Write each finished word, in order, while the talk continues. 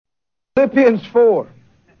Philippians 4,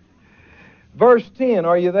 verse 10.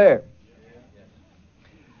 Are you there?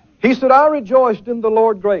 He said, I rejoiced in the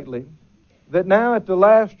Lord greatly, that now at the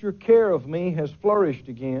last your care of me has flourished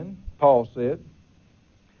again, Paul said.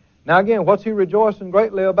 Now again, what's he rejoicing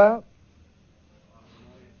greatly about?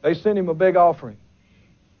 They sent him a big offering.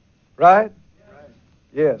 Right?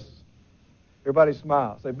 Yes. Everybody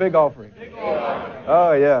smile. Say, big offering. Big offering.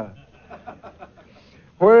 Oh, yeah.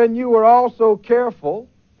 Wherein you were also careful,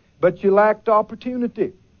 but you lacked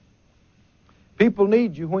opportunity. People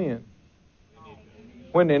need you when?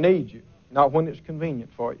 When they need you, not when it's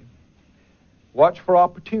convenient for you. Watch for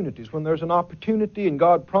opportunities. When there's an opportunity and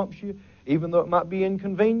God prompts you, even though it might be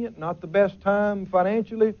inconvenient, not the best time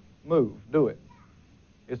financially, move, do it.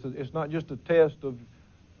 It's not just a test of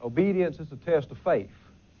obedience, it's a test of faith.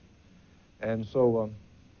 And so,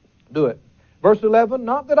 do it. Verse 11,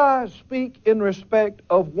 not that I speak in respect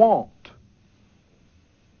of want.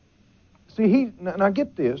 See, now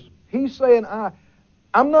get this. He's saying,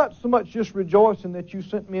 I'm not so much just rejoicing that you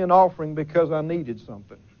sent me an offering because I needed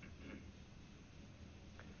something.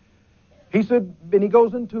 He said, and he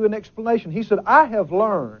goes into an explanation. He said, I have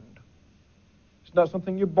learned. It's not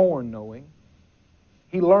something you're born knowing.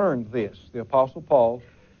 He learned this, the Apostle Paul.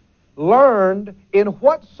 Learned in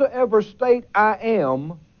whatsoever state I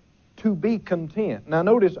am to be content. Now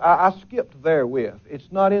notice, I skipped therewith. It's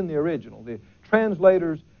not in the original. The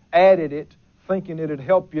translators added it, thinking it'd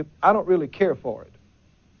help you. I don't really care for it.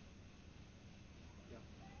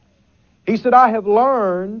 He said, I have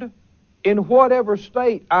learned in whatever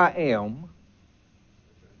state I am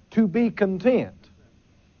to be content.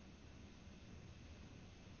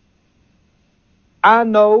 I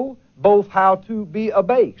know both how to be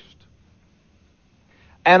abased,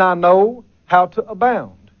 and I know how to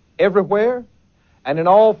abound. Everywhere and in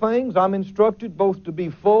all things I'm instructed both to be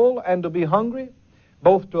full and to be hungry,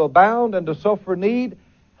 both to abound and to suffer need.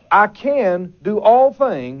 I can do all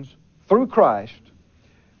things through Christ,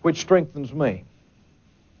 which strengthens me.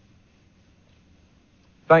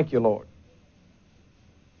 Thank you, Lord.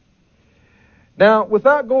 Now,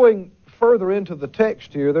 without going further into the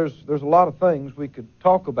text here, there's a lot of things we could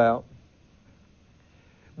talk about.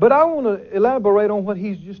 But I want to elaborate on what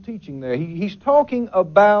he's just teaching there. He's talking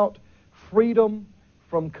about freedom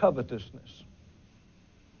from covetousness.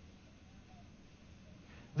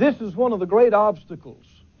 This is one of the great obstacles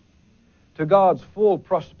to God's full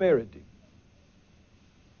prosperity.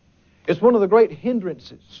 It's one of the great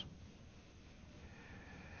hindrances.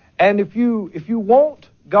 And if you want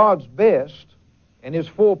God's best and His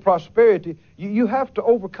full prosperity, you have to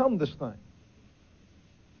overcome this thing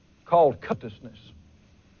called covetousness.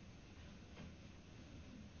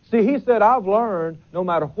 See, he said, I've learned no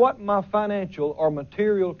matter what my financial or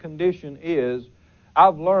material condition is,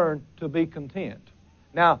 I've learned to be content.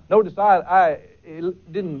 Now, notice I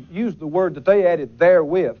didn't use the word that they added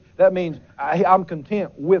therewith. That means I'm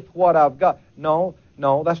content with what I've got. No,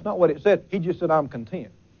 that's not what it said. He just said I'm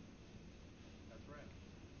content.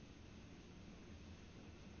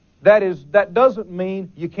 That doesn't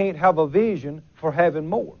mean you can't have a vision for having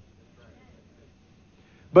more.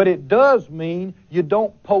 But it does mean you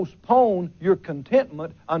don't postpone your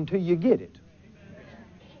contentment until you get it.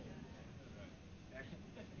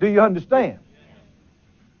 Do you understand?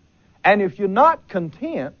 And if you're not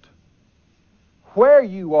content where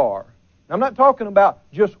you are, I'm not talking about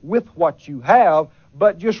just with what you have,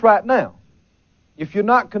 but just right now. If you're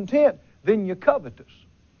not content, then you're covetous.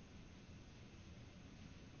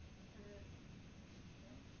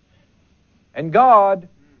 And God,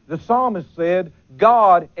 the psalmist said,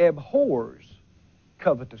 God abhors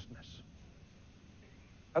covetousness.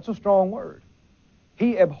 That's a strong word.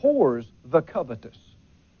 He abhors the covetous.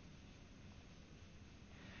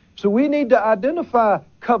 So we need to identify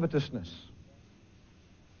covetousness.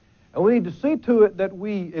 And we need to see to it that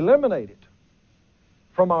we eliminate it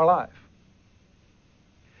from our life.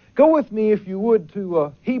 Go with me, if you would,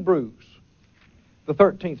 to Hebrews, the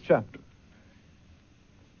 13th chapter.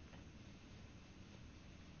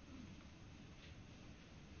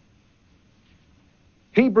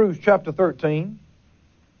 Hebrews chapter 13.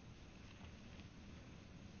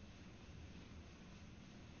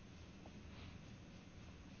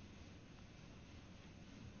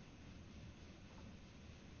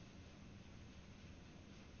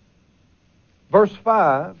 Verse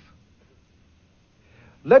 5.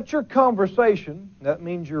 Let your conversation, that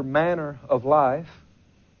means your manner of life,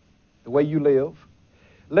 the way you live,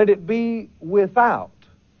 let it be without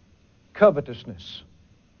covetousness.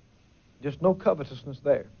 Just no covetousness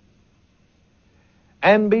there.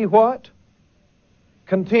 And be what?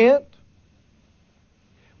 Content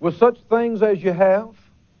with such things as you have.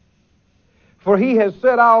 For he has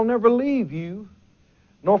said, I'll never leave you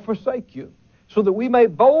nor forsake you, so that we may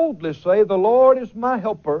boldly say, the Lord is my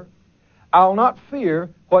helper. I'll not fear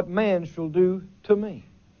what man shall do to me.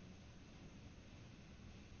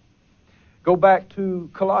 Go back to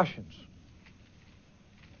Colossians.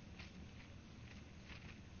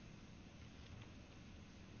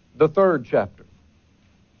 The 3rd chapter.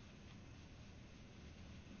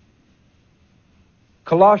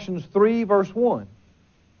 Colossians 3, verse 1.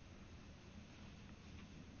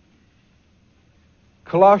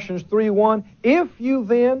 Colossians 3:1, if you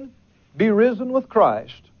then be risen with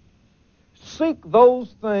Christ, seek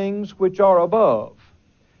those things which are above,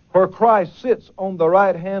 where Christ sits on the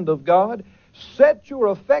right hand of God. Set your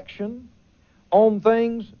affection on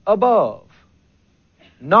things above,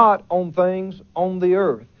 not on things on the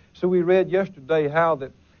earth. So we read yesterday how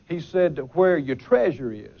that he said that where your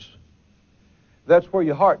treasure is, that's where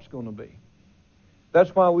your heart's going to be.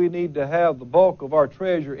 That's why we need to have the bulk of our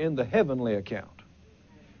treasure in the heavenly account.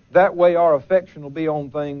 That way our affection will be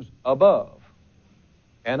on things above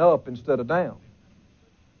and up instead of down.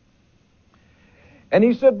 And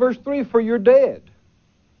he said, verse 3, for you're dead.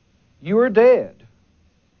 You are dead.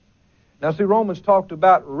 Now see, Romans talked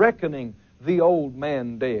about reckoning the old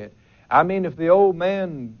man dead. I mean, if the old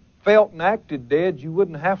man felt and acted dead, you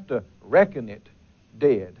wouldn't have to reckon it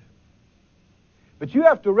dead. But you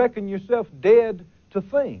have to reckon yourself dead to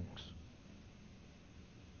things.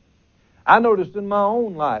 I noticed in my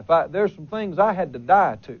own life, there's some things I had to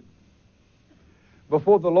die to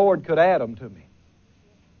before the Lord could add them to me.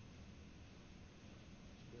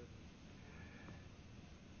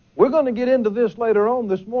 We're going to get into this later on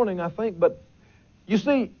this morning, I think, but you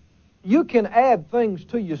see, you can add things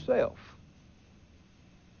to yourself.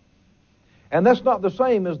 And that's not the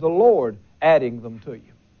same as the Lord adding them to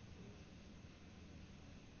you.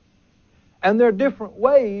 And there are different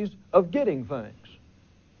ways of getting things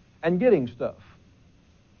and getting stuff.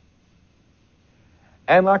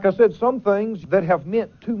 And like I said, some things that have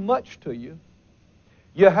meant too much to you,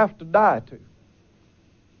 you have to die to.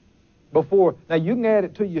 Before, now you can add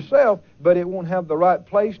it to yourself, but it won't have the right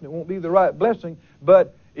place and it won't be the right blessing.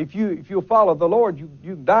 But if you'll follow the Lord,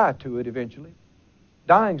 you die to it eventually.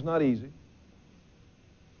 Dying's not easy.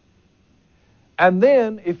 And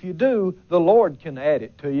then, if you do, the Lord can add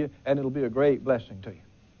it to you, and it'll be a great blessing to you.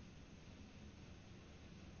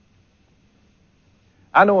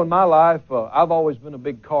 I know in my life, I've always been a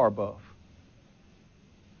big car buff.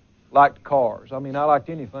 Liked cars. I mean, I liked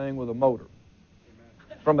anything with a motor.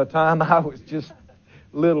 From the time I was just a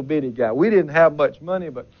little bitty guy. We didn't have much money,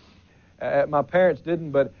 but my parents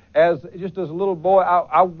didn't. But just as a little boy,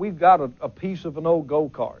 we got a piece of an old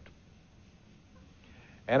go-kart.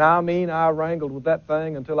 And I mean, I wrangled with that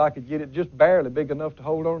thing until I could get it just barely big enough to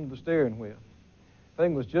hold on to the steering wheel. The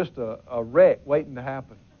thing was just a wreck waiting to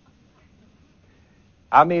happen.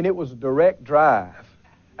 I mean, it was a direct drive.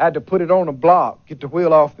 I had to put it on a block, get the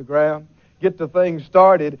wheel off the ground, get the thing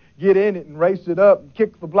started, get in it and race it up and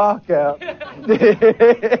kick the block out.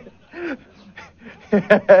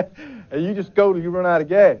 And you just go till you run out of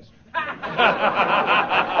gas.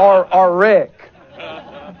 or wreck.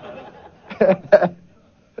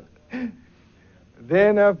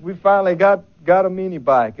 Then we finally got a mini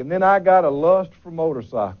bike, and then I got a lust for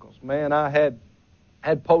motorcycles. Man, I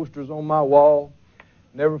had posters on my wall.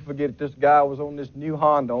 Never forget it. This guy was on this new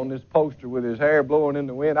Honda on this poster with his hair blowing in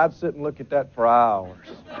the wind. I'd sit and look at that for hours.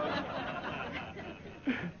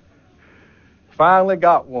 Finally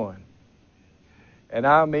got one. And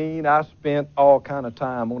I mean, I spent all kind of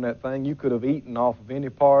time on that thing. You could have eaten off of any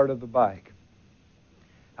part of the bike.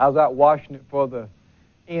 I was out washing it for the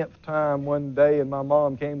nth time one day, and my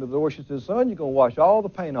mom came to the door. She said, son, you're going to wash all the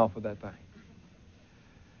paint off of that thing.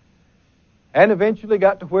 And eventually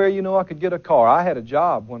got to where, I could get a car. I had a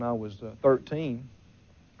job when I was 13.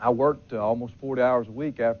 I worked almost 40 hours a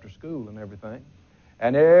week after school and everything.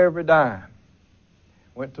 And every dime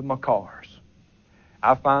went to my cars.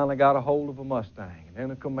 I finally got a hold of a Mustang, and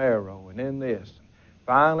then a Camaro, and then this.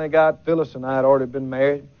 Finally got Phyllis, and I had already been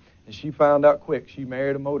married, and she found out quick she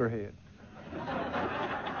married a motorhead.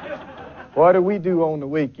 What do we do on the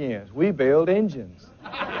weekends? We build engines.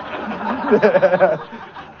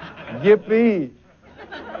 Yippee.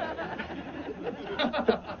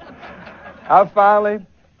 I finally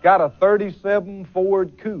got a 37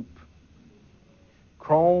 Ford Coupe.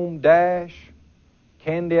 Chrome dash,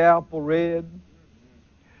 candy apple red.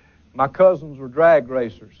 My cousins were drag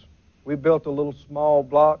racers. We built a little small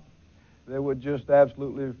block that would just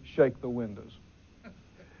absolutely shake the windows.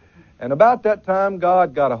 And about that time,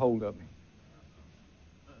 God got a hold of me.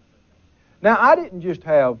 Now, I didn't just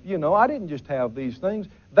have these things.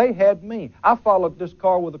 They had me. I followed this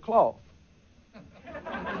car with a cloth.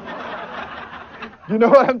 You know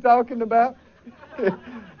what I'm talking about?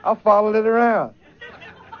 I followed it around.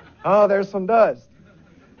 Oh, there's some dust.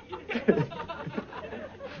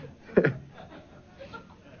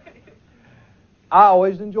 I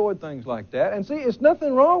always enjoyed things like that. And see, it's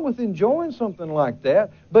nothing wrong with enjoying something like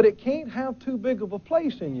that, but it can't have too big of a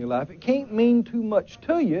place in your life. It can't mean too much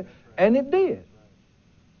to you, and it did.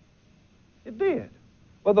 It did.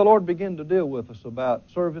 Well, the Lord began to deal with us about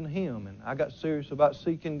serving Him, and I got serious about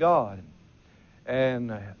seeking God.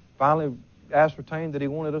 And finally ascertained that He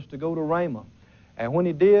wanted us to go to Rhema. And when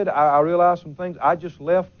He did, I realized some things. I just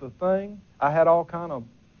left the thing. I had all kind of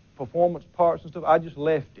performance parts and stuff. I just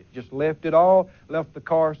left it. Just left it all. Left the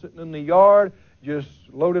car sitting in the yard. Just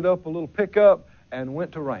loaded up a little pickup and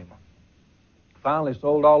went to Rhema. Finally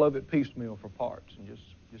sold all of it piecemeal for parts and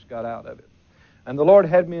just got out of it. And the Lord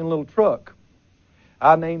had me in a little truck.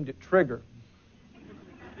 I named it Trigger.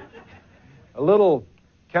 A little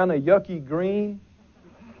kind of yucky green,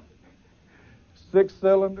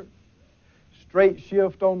 6-cylinder, straight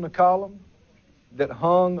shift on the column that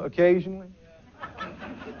hung occasionally.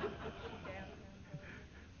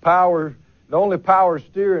 Power, the only power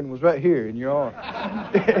steering was right here in your arm.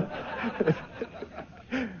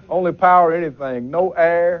 Only power anything, no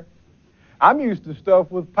air. I'm used to stuff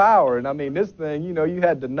with power, and I mean, this thing, you know, you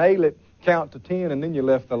had to nail it, count to 10, and then you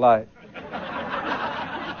left the light.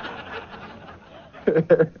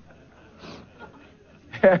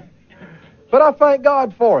 But I thank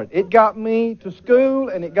God for it. It got me to school,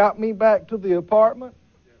 and it got me back to the apartment.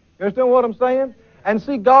 You understand what I'm saying? And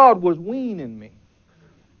see, God was weaning me.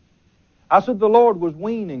 I said the Lord was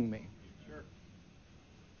weaning me. Sure.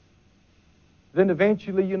 Then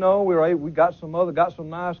eventually, you know, we got some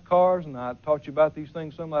nice cars, and I taught you about these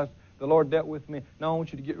things. The Lord dealt with me. No, I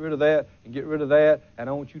want you to get rid of that and get rid of that, and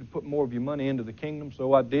I want you to put more of your money into the kingdom.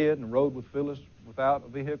 So I did, and rode with Phyllis without a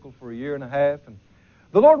vehicle for a year and a half. And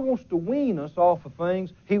the Lord wants to wean us off of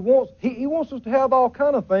things. He wants us to have all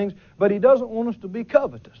kind of things, but He doesn't want us to be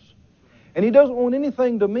covetous, and He doesn't want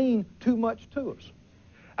anything to mean too much to us.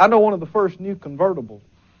 I know one of the first new convertible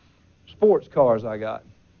sports cars I got.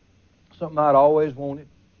 Something I'd always wanted.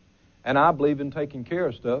 And I believe in taking care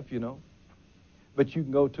of stuff, you know. But you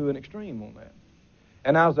can go to an extreme on that.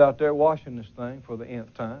 And I was out there washing this thing for the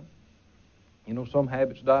nth time. You know, some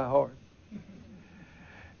habits die hard.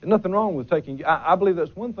 There's nothing wrong with taking... I believe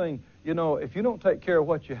that's one thing, you know, if you don't take care of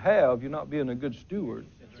what you have, you're not being a good steward.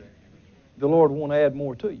 The Lord won't add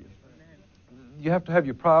more to you. You have to have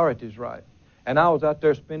your priorities right. And I was out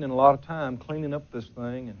there spending a lot of time cleaning up this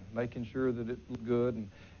thing and making sure that it looked good.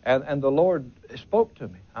 And the Lord spoke to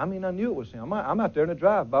me. I mean, I knew it was Him. I'm out there in a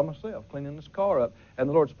drive by myself cleaning this car up. And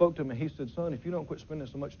the Lord spoke to me. He said, son, if you don't quit spending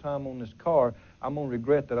so much time on this car, I'm going to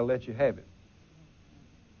regret that I let you have it.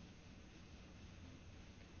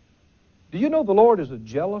 Do you know the Lord is a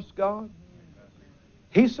jealous God?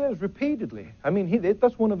 He says repeatedly. I mean,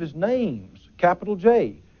 that's one of His names, capital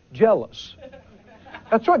J, jealous.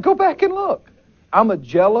 That's right. Go back and look. I'm a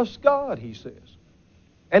jealous God, He says.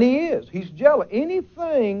 And He is. He's jealous.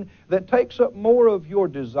 Anything that takes up more of your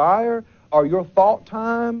desire or your thought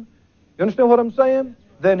time, you understand what I'm saying,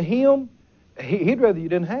 than Him, He'd rather you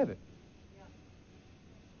didn't have it.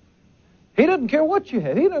 He doesn't care what you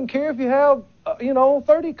have. He doesn't care if you have,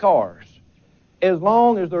 30 cars, as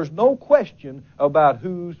long as there's no question about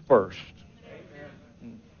who's first.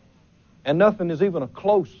 And nothing is even a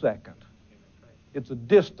close second. It's a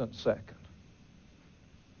distant second.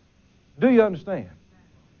 Do you understand?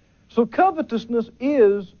 So covetousness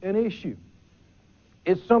is an issue.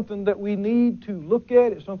 It's something that we need to look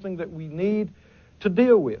at. It's something that we need to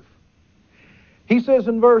deal with. He says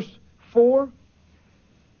in verse 4,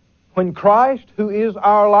 when Christ, who is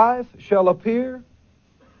our life, shall appear,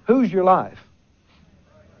 who's your life?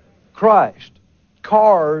 Christ.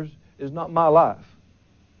 Cars is not my life.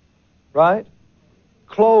 Right?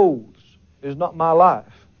 Clothes is not my life.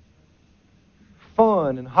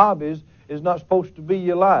 Fun and hobbies is not supposed to be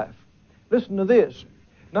your life. Listen to this.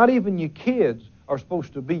 Not even your kids are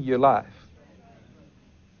supposed to be your life.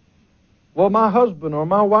 Well, my husband or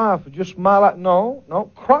my wife is just my life.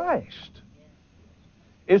 No, Christ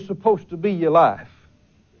is supposed to be your life.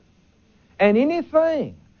 And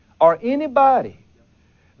anything or anybody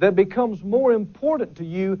that becomes more important to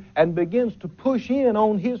you and begins to push in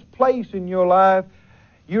on His place in your life,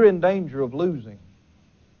 you're in danger of losing.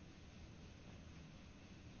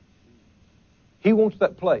 He wants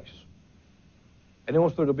that place. And He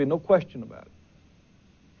wants there to be no question about it.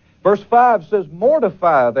 Verse 5 says,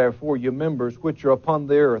 mortify therefore your members which are upon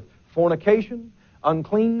the earth, fornication,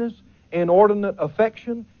 uncleanness, inordinate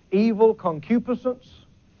affection, evil concupiscence,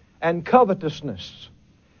 and covetousness,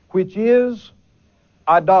 which is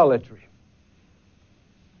idolatry.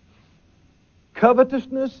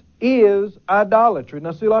 Covetousness is idolatry.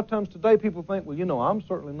 Now, see, a lot of times today people think, well, I'm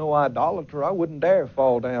certainly no idolater. I wouldn't dare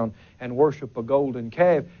fall down and worship a golden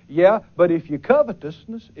calf. Yeah, but if you're covetous,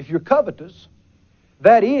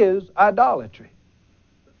 that is idolatry.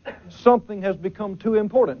 Something has become too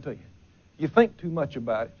important to you. You think too much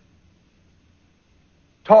about it.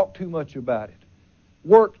 Talk too much about it.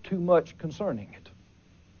 Work too much concerning it.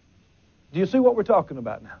 Do you see what we're talking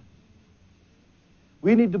about now?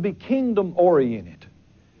 We need to be kingdom-oriented.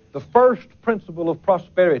 The first principle of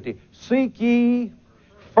prosperity, seek ye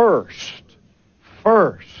first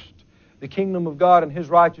the kingdom of God and His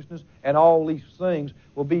righteousness, and all these things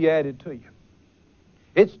will be added to you.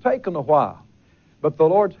 It's taken a while, but the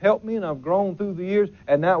Lord's helped me, and I've grown through the years,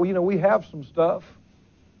 and now, we have some stuff,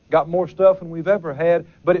 got more stuff than we've ever had,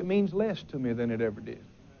 but it means less to me than it ever did.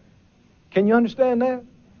 Can you understand that?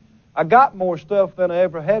 I got more stuff than I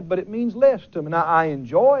ever had, but it means less to me. Now, I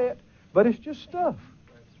enjoy it, but it's just stuff.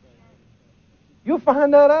 You'll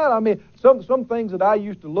find that out. I mean, some things that I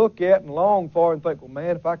used to look at and long for and think, well,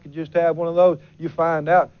 man, if I could just have one of those, you find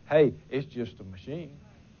out, hey, it's just a machine.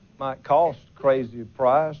 It might cost a crazy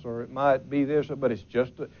price, or it might be this, but it's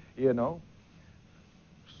just,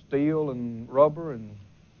 steel and rubber and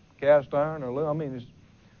cast iron, it's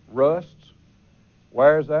rusts,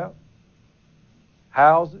 wears out.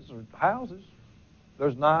 Houses.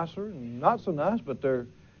 There's nicer and not so nice, but they're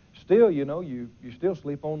still, you still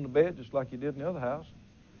sleep on the bed just like you did in the other house.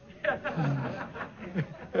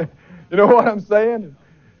 You know what I'm saying?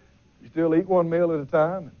 You still eat one meal at a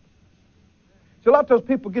time. So a lot of times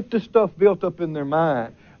people get this stuff built up in their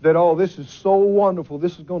mind that, this is so wonderful.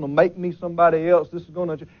 This is going to make me somebody else.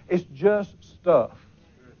 It's just stuff.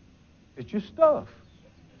 It's just stuff.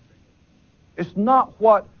 It's not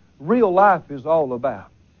what real life is all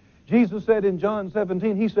about. Jesus said in John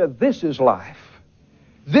 17, He said, this is life.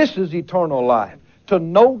 This is eternal life. To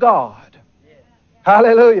know God.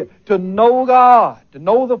 Hallelujah. To know God. To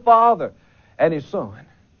know the Father and His Son,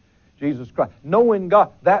 Jesus Christ. Knowing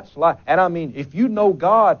God, that's life. And if you know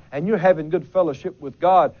God and you're having good fellowship with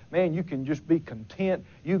God, man, you can just be content.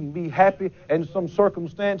 You can be happy in some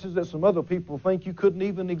circumstances that some other people think you couldn't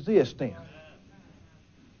even exist in.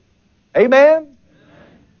 Amen?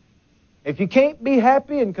 If you can't be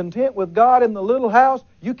happy and content with God in the little house,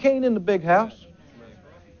 you can't in the big house.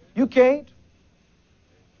 You can't.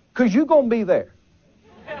 Because you're going to be there.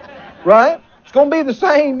 Right? It's going to be the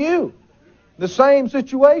same you. The same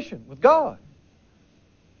situation with God.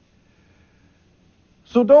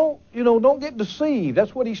 So don't get deceived.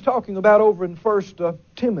 That's what he's talking about over in 1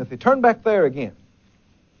 Timothy. Turn back there again.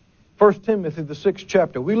 1 Timothy, the 6th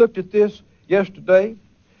chapter. We looked at this yesterday.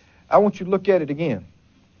 I want you to look at it again.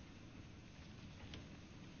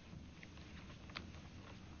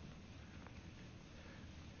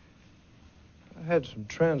 I had some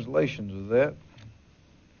translations of that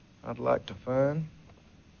I'd like to find.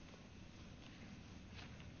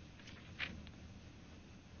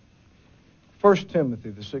 First Timothy,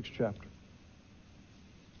 the 6th chapter.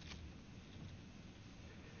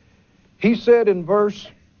 He said in verse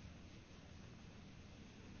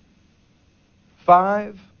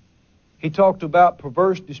 5, he talked about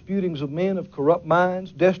perverse disputings of men of corrupt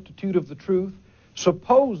minds, destitute of the truth,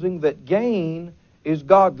 supposing that gain is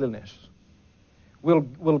godliness.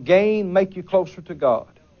 Will gain make you closer to God?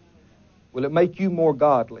 Will it make you more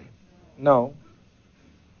godly? No.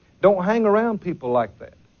 Don't hang around people like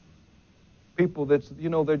that. People that's,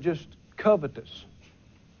 they're just covetous.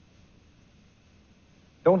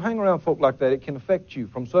 Don't hang around folk like that. It can affect you.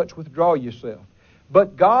 From such withdraw yourself.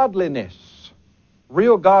 But godliness,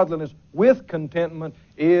 real godliness with contentment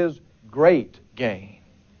is great gain.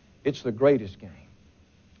 It's the greatest gain.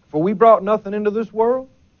 For we brought nothing into this world.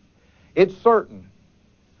 It's certain.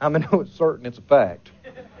 No, it's certain. It's a fact.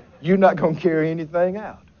 You're not going to carry anything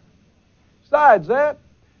out. Besides that,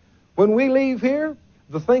 when we leave here,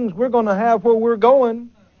 the things we're going to have where we're going,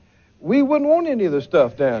 we wouldn't want any of the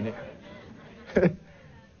stuff down here.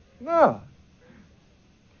 No.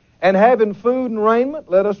 And having food and raiment,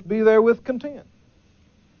 let us be there with content.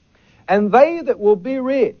 And they that will be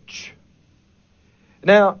rich.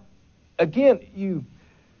 Now, again, you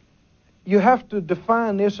have to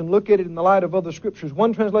define this and look at it in the light of other scriptures.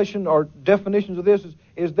 One translation or definitions of this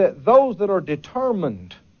is that those that are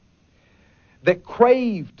determined, that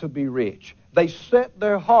crave to be rich, they set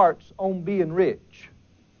their hearts on being rich.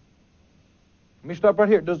 Let me stop right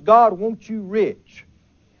here. Does God want you rich?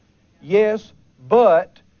 Yes,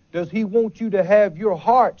 but Does He want you to have your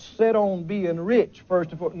heart set on being rich first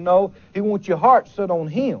and foremost? No, He wants your heart set on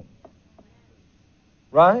Him.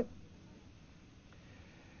 Right?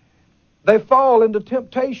 They fall into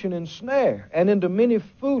temptation and snare, and into many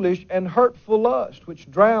foolish and hurtful lusts,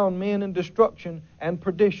 which drown men in destruction and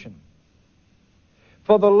perdition.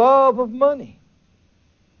 For the love of money.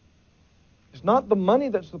 It's not the money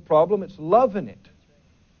that's the problem, it's loving it.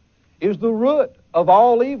 Is the root of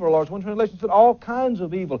all evil, or as one translation said, all kinds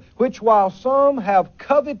of evil, which while some have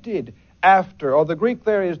coveted after, or the Greek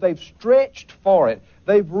there is they've stretched for it,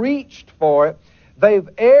 they've reached for it, they've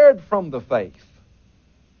erred from the faith.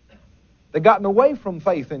 They've gotten away from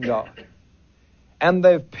faith in God. And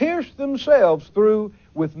they've pierced themselves through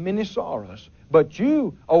with many sorrows. But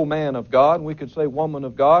you, O man of God, and we could say woman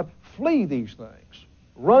of God, flee these things.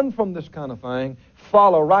 Run from this kind of thing.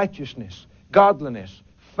 Follow righteousness, godliness,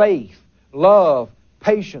 faith, love,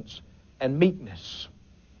 patience, and meekness.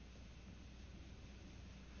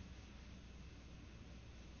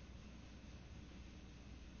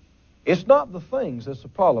 It's not the things that's the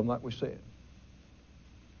problem, like we said.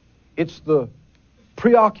 It's the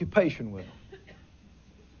preoccupation with them.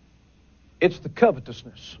 It's the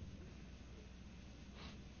covetousness.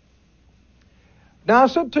 Now, I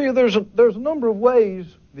said to you, there's a number of ways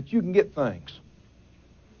that you can get things.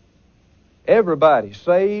 Everybody,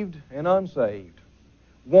 saved and unsaved,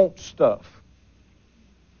 wants stuff.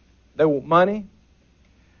 They want money.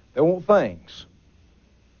 They want things.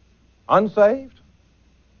 Unsaved,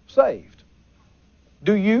 saved.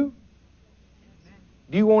 Do you?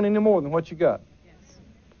 Do you want any more than what you got? Yes.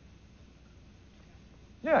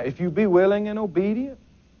 Yeah, if you be willing and obedient,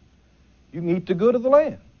 you can eat the good of the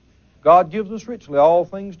land. God gives us richly all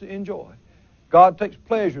things to enjoy. God takes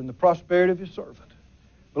pleasure in the prosperity of His servant.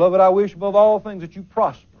 Beloved, I wish above all things that you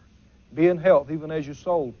prosper, be in health, even as your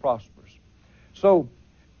soul prospers. So,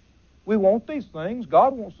 we want these things.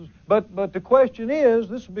 God wants us. But the question is,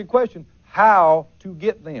 this is a big question, how to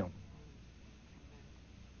get them.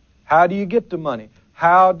 How do you get the money?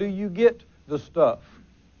 How do you get the stuff?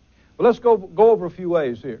 Well, let's go over a few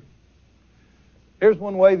ways here. Here's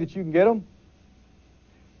one way that you can get them.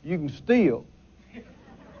 You can steal.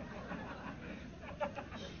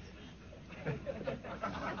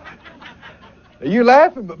 You're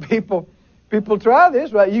laughing, but people try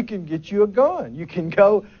this, right? You can get you a gun. You can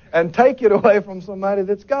go and take it away from somebody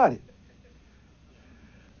that's got it.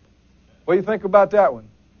 What do you think about that one?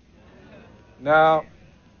 No,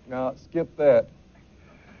 skip that.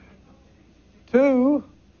 2,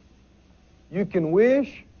 you can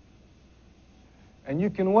wish and you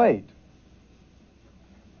can wait.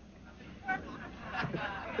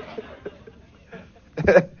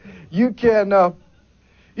 You can,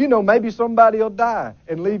 maybe somebody will die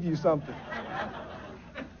and leave you something.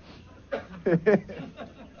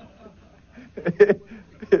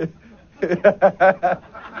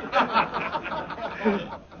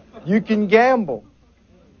 You can gamble.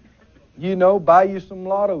 Buy you some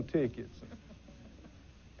lotto tickets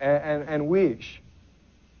and wish.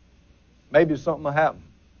 Maybe something will happen.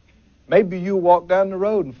 Maybe you'll walk down the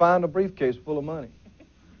road and find a briefcase full of money.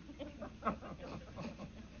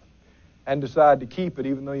 And decide to keep it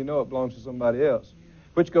even though you know it belongs to somebody else.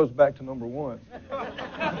 Which goes back to number 1.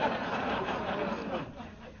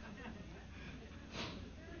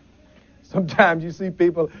 Sometimes you see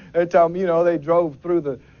people, they tell me, they drove through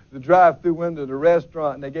the drive-through window of the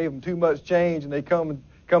restaurant and they gave them too much change and they come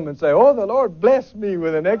and say, oh, the Lord blessed me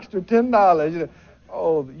with an extra $10.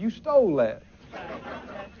 Oh, you stole that.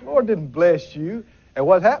 The Lord didn't bless you. And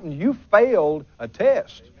what happened? You failed a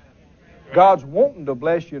test. God's wanting to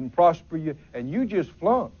bless you and prosper you, and you just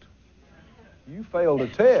flunked. You failed a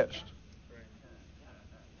test.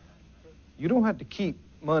 You don't have to keep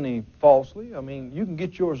money falsely. I mean, you can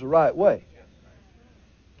get yours the right way.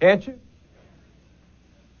 Can't you?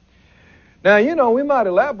 Now, we might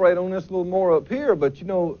elaborate on this a little more up here, but,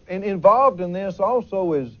 and involved in this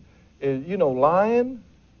also is lying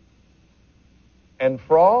and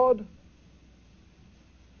fraud.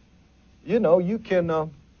 You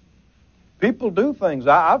can... People do things.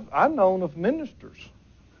 I've known of ministers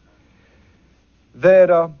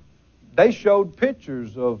that they showed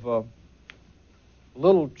pictures of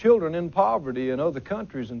little children in poverty in other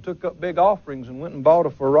countries and took up big offerings and went and bought a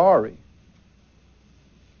Ferrari.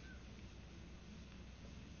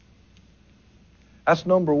 That's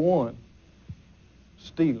number 1,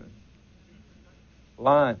 stealing,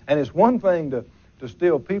 lying. And it's one thing to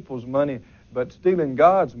steal people's money, but stealing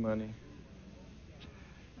God's money,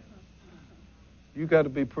 you got to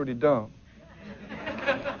be pretty dumb.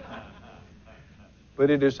 But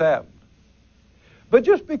it has happened. But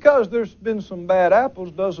just because there's been some bad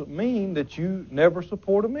apples doesn't mean that you never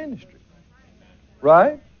support a ministry.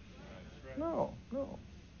 Right? No.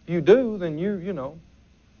 If you do, then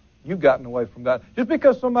you've gotten away from God. Just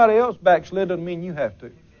because somebody else backslid doesn't mean you have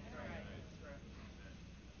to.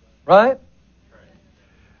 Right?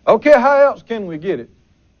 Okay, how else can we get it?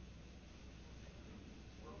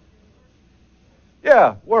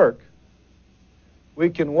 Yeah, work.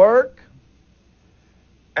 We can work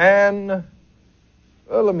and,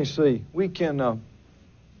 let me see. We can,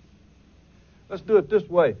 let's do it this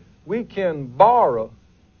way. We can borrow.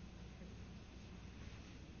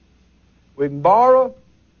 We can borrow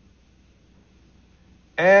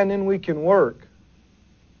and then we can work.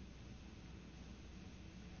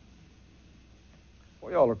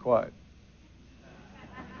 Well, y'all are quiet.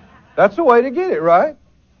 That's the way to get it, right?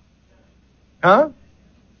 Huh?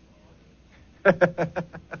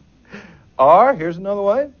 Or, here's another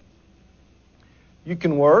way. You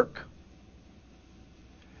can work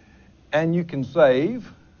and you can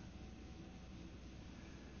save,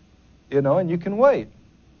 and you can wait.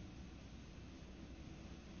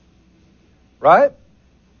 Right?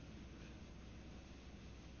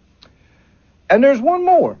 And there's one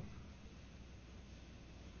more.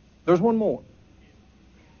 There's one more.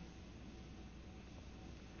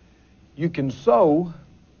 You can sow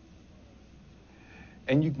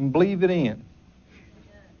and you can believe it in.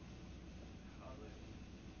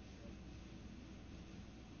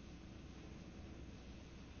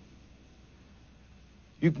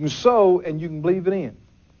 You can sow and you can believe it in.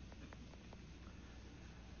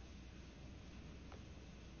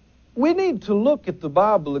 We need to look at the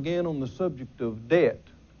Bible again on the subject of debt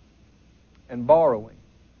and borrowing.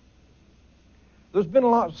 There's been a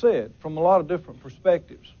lot said from a lot of different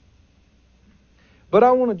perspectives. But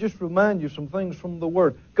I want to just remind you some things from the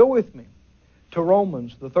Word. Go with me to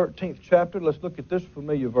Romans, the 13th chapter. Let's look at this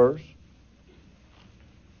familiar verse.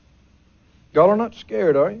 Y'all are not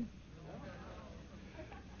scared, are you?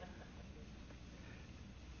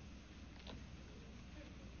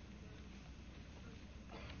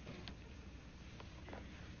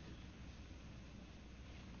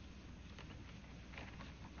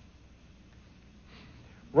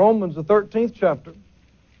 Romans, the 13th chapter.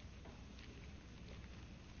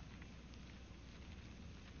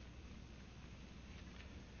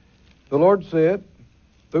 The Lord said,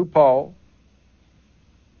 through Paul,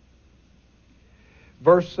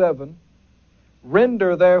 verse 7,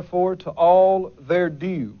 render therefore to all their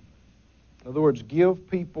due. In other words, give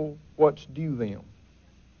people what's due them.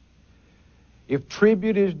 If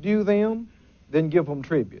tribute is due them, then give them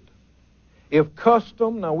tribute. If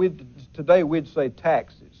custom, now today we'd say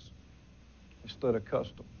taxes instead of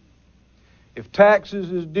custom. If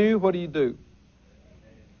taxes is due, what do?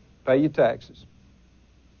 Pay your taxes.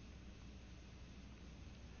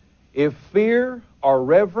 If fear or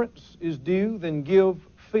reverence is due, then give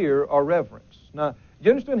fear or reverence. Now,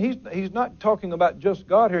 you understand, he's not talking about just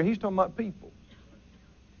God here. He's talking about people.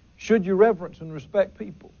 Should you reverence and respect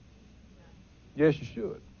people? Yes, you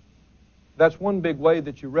should. That's one big way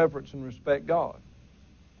that you reverence and respect God.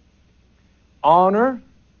 Honor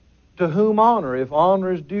to whom honor. If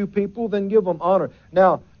honor is due people, then give them honor.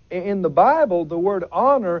 Now, in the Bible, the word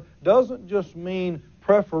honor doesn't just mean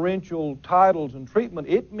preferential titles and treatment.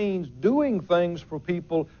 It means doing things for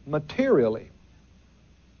people materially.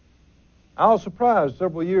 I was surprised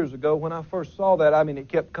several years ago when I first saw that. It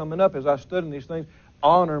kept coming up as I studied these things.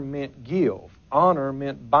 Honor meant give. Honor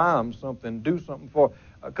meant buy them something, do something for.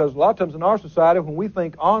 Because a lot of times in our society, when we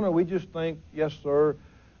think honor, we just think, yes, sir,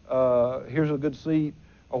 here's a good seat,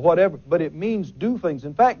 or whatever. But it means do things.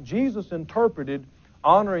 In fact, Jesus interpreted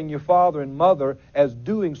honoring your father and mother as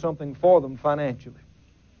doing something for them financially.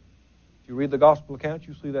 If you read the gospel account,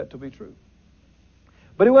 you see that to be true.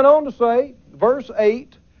 But he went on to say, verse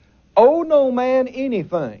 8, owe no man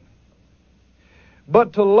anything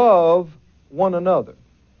but to love one another.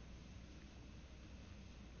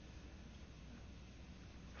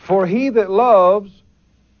 For he that loves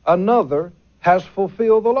another has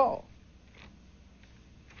fulfilled the law.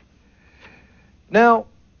 Now,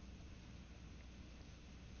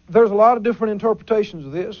 there's a lot of different interpretations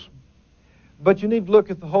of this, but you need to look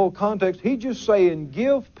at the whole context. He's just saying,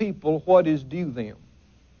 give people what is due them.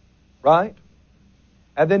 Right?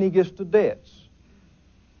 And then he gets to debts.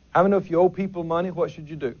 How many know if you owe people money, what should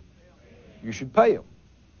you do? You should pay them.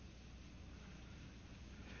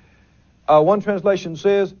 One translation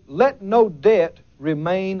says, let no debt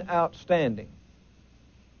remain outstanding.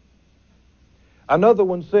 Another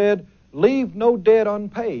one said, leave no debt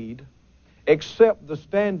unpaid except the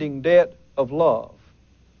standing debt of love.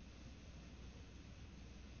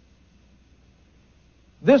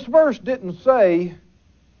 This verse didn't say,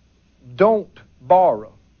 don't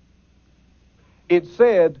borrow. It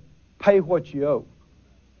said, pay what you owe.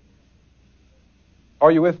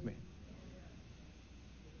 Are you with me?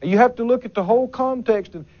 You have to look at the whole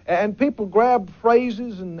context, and people grab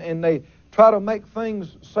phrases and they try to make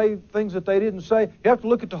say things that they didn't say. You have to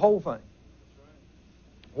look at the whole thing.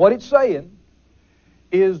 What it's saying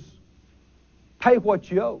is pay what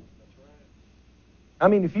you owe. I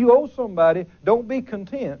mean, if you owe somebody, don't be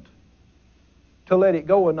content to let it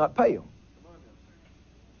go and not pay them.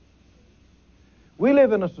 We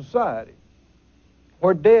live in a society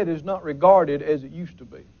where debt is not regarded as it used to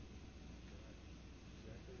be.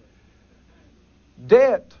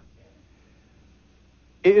 Debt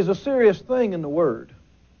is a serious thing in the Word.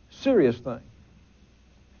 Serious thing.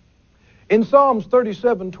 In Psalm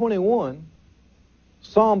 37:21,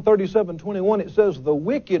 it says, the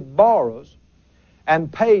wicked borrows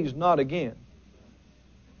and pays not again,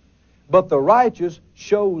 but the righteous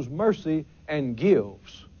shows mercy and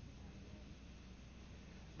gives.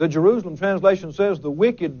 The Jerusalem translation says, the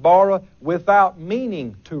wicked borrow without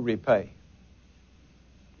meaning to repay.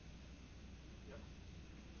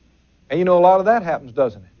 And you know, a lot of that happens,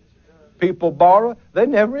 doesn't it? People borrow, they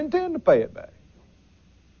never intend to pay it back.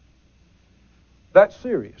 That's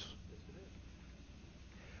serious.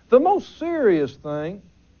 The most serious thing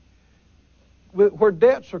where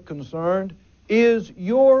debts are concerned is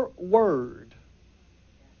your word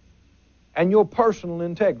and your personal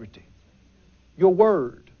integrity. Your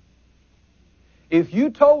word. If you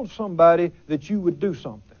told somebody that you would do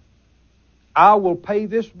something, I will pay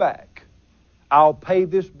this back. I'll pay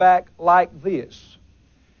this back like this.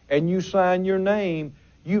 And you sign your name,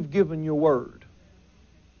 you've given your word.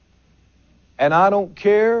 And I don't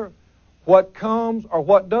care what comes or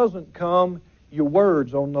what doesn't come, your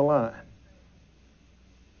word's on the line.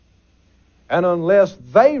 And unless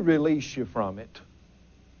they release you from it,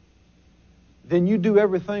 then you do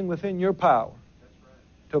everything within your power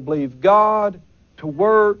to believe God, to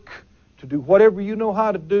work, to do whatever you know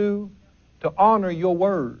how to do, to honor your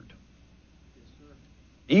word.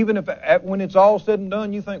 Even if when it's all said and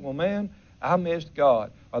done, you think, well, man, I missed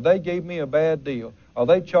God. Or they gave me a bad deal. Or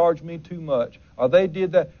they charged me too much. Or they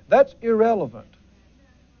did that. That's irrelevant.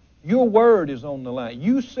 Your word is on the line.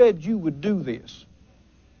 You said you would do this.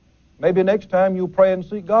 Maybe next time you'll pray and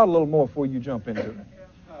seek God a little more before you jump into it.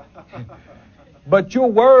 But your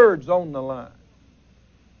word's on the line.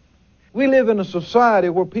 We live in a society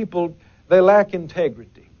where people, they lack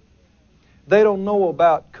integrity. They don't know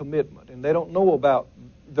about commitment, and they don't know about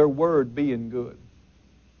their word being good.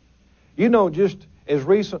 You know, just as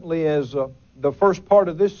recently as the first part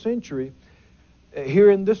of this century, here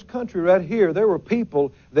in this country right here, there were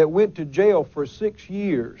people that went to jail for 6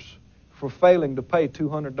 years for failing to pay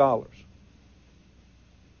 $200.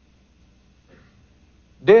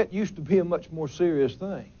 Debt used to be a much more serious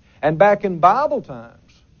thing. And back in Bible times,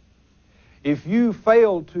 if you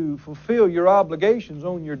failed to fulfill your obligations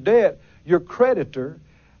on your debt, your creditor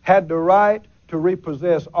had the right to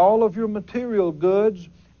repossess all of your material goods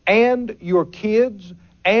and your kids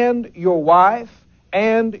and your wife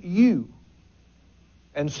and you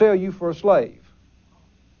and sell you for a slave.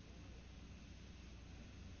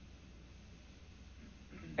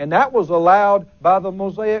 And that was allowed by the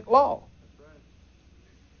Mosaic Law.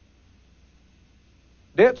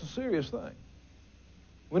 Debt's a serious thing.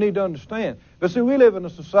 We need to understand. But see, we live in a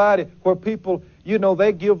society where people, you know,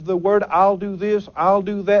 they give the word, I'll do this, I'll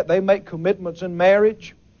do that. They make commitments in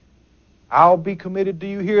marriage. I'll be committed to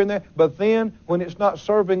you here and there. But then, when it's not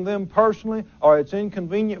serving them personally or it's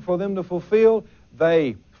inconvenient for them to fulfill,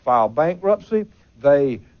 they file bankruptcy,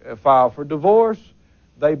 they file for divorce,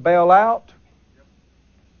 they bail out.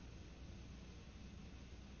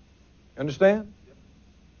 Understand?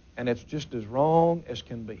 And it's just as wrong as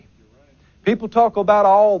can be. People talk about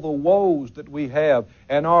all the woes that we have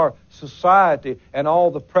in our society and all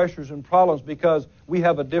the pressures and problems because we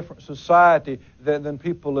have a different society than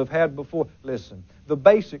people have had before. Listen, the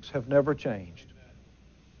basics have never changed.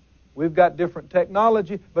 We've got different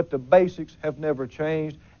technology, but the basics have never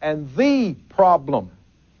changed. And the problem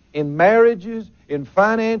in marriages, in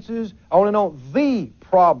finances, on and on, the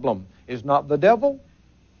problem is not the devil,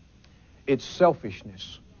 it's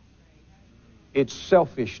selfishness. It's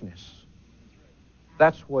selfishness.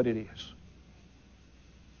 That's what it is.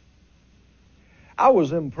 I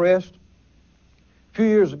was impressed. A few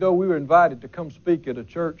years ago, we were invited to come speak at a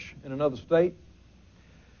church in another state.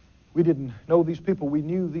 We didn't know these people. We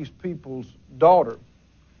knew these people's daughter.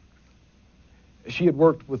 She had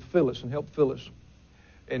worked with Phyllis and helped Phyllis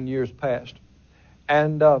in years past.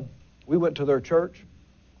 And we went to their church.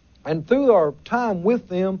 And through our time with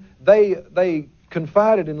them, they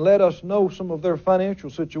confided and let us know some of their financial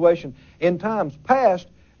situation. In times past,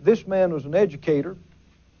 this man was an educator,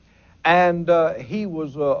 and he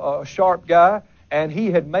was a sharp guy, and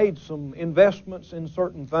he had made some investments in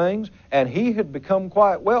certain things, and he had become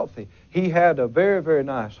quite wealthy. He had a very, very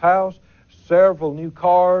nice house, several new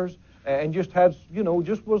cars, and just had,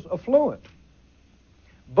 just was affluent.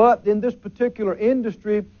 But in this particular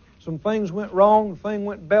industry, some things went wrong, the thing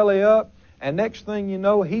went belly up, and next thing you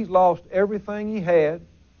know, he's lost everything he had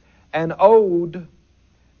and owed,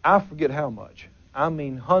 I forget how much. I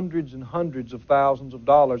mean hundreds and hundreds of thousands of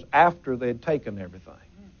dollars after they had taken everything.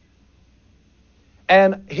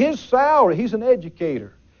 And his salary, he's an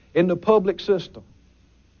educator in the public system.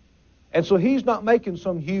 And so he's not making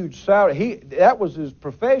some huge salary. That was his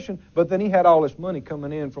profession, but then he had all this money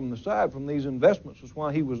coming in from the side from these investments. That's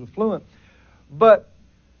why he was affluent. But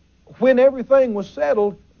when everything was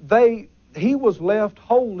settled, he was left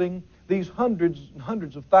holding these hundreds and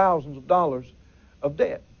hundreds of thousands of dollars of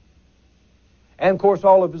debt. And, of course,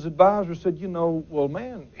 all of his advisors said, well,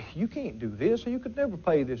 man, you can't do this. You could never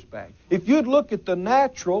pay this back. If you'd look at the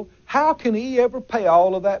natural, how can he ever pay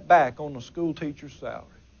all of that back on a school teacher's salary?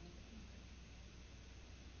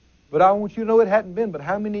 But I want you to know it hadn't been but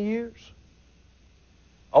how many years?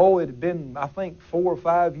 Oh, it had been, I think, 4 or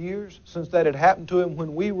 5 years since that had happened to him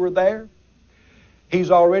when we were there. He's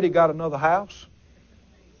already got another house.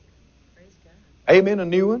 Amen, a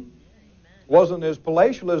new one. Wasn't as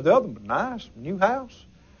palatial as the other, but nice, new house.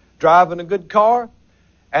 Driving a good car,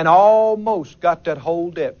 and almost got that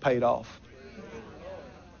whole debt paid off.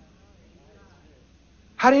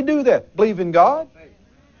 How do you do that? Believe in God?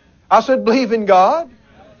 I said, believe in God.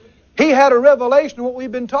 He had a revelation of what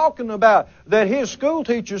we've been talking about, that his school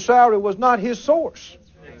teacher's salary was not his source.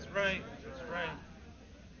 That's right. That's right.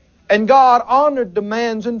 And God honored the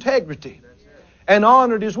man's integrity and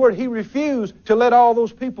honored his word. He refused to let all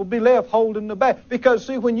those people be left holding the bag. Because,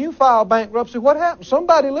 see, when you file bankruptcy, what happens?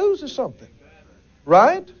 Somebody loses something.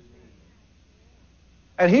 Right?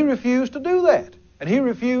 And he refused to do that. And he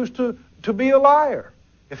refused to be a liar.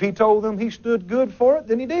 If he told them he stood good for it,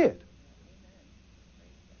 then he did.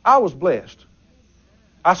 I was blessed.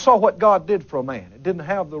 I saw what God did for a man. It didn't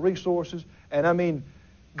have the resources. And I mean,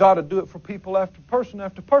 God would do it for people after person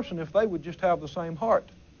if they would just have the same heart.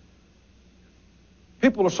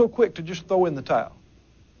 People are so quick to just throw in the towel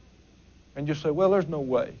and just say, well, there's no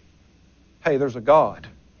way. Hey, there's a God,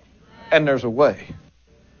 and there's a way.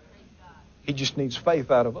 He just needs faith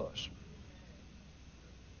out of us.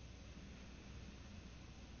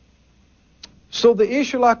 So the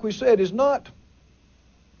issue, like we said, it's not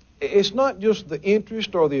just the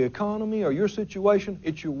interest or the economy or your situation,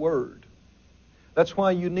 it's your word. That's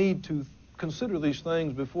why you need to consider these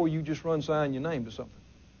things before you just run sign your name to something.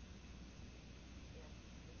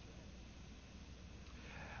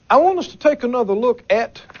 I want us to take another look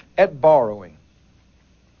at borrowing.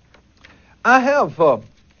 I have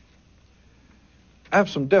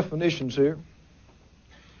some definitions here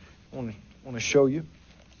I want to show you.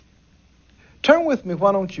 Turn with me,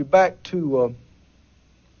 why don't you, back to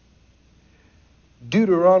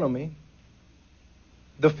Deuteronomy,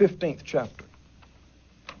 the 15th chapter.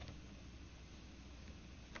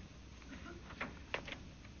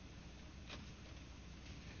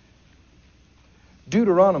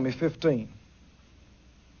 Deuteronomy 15.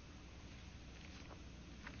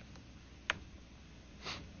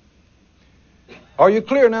 Are you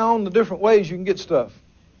clear now on the different ways you can get stuff?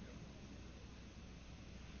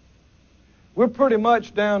 We're pretty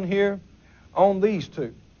much down here on these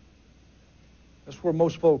two. That's where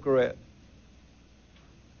most folk are at.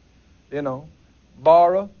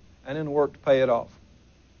 Borrow and then work to pay it off.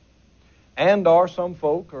 And some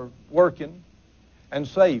folk are working and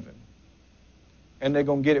saving. And they're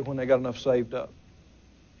going to get it when they got enough saved up.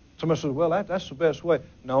 Somebody says, well, that's the best way.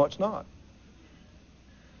 No, it's not.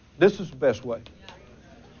 This is the best way.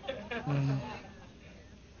 Mm-hmm.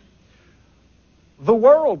 The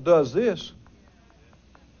world does this.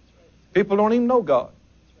 People don't even know God.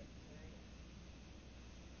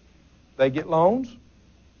 They get loans,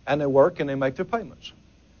 and they work, and they make their payments.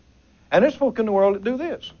 And there's folk in the world that do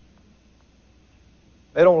this.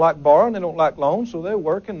 They don't like borrowing, they don't like loans, so they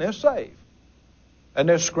work and they save. And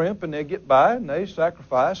they scrimp and they get by and they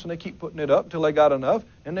sacrifice and they keep putting it up until they got enough,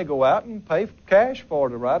 and they go out and pay cash for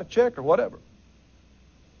it or write a check or whatever.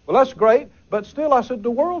 Well, that's great, but still I said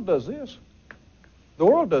the world does this. The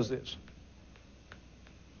world does this.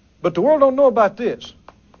 But the world don't know about this.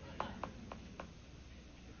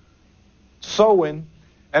 Sowing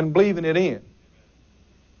and believing it in.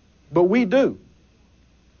 But we do.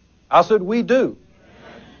 I said we do.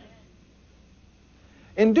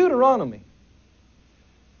 In Deuteronomy,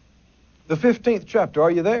 the 15th chapter,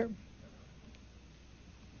 are you there?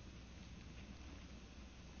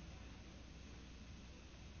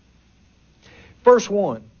 Verse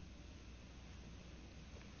 1.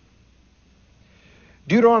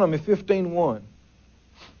 Deuteronomy 15:1.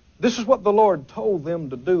 This is what the Lord told them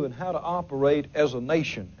to do and how to operate as a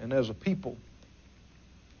nation and as a people.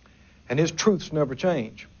 And His truths never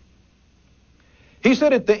change. He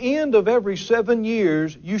said, at the end of every 7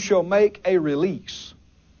 years, you shall make a release.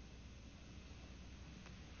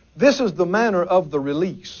 This is the manner of the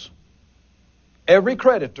release. Every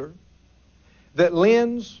creditor that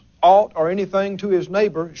lends aught or anything to his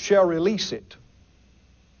neighbor shall release it.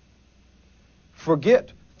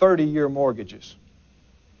 Forget 30-year mortgages.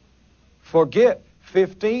 Forget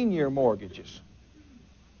 15-year mortgages.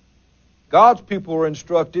 God's people were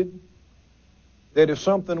instructed that if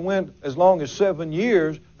something went as long as 7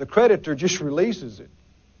 years, the creditor just releases it.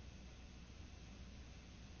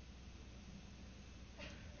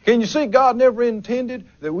 Can you see, God never intended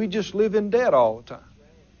that we just live in debt all the time.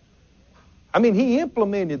 I mean, He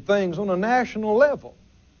implemented things on a national level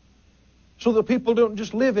so that people don't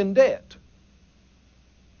just live in debt.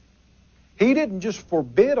 He didn't just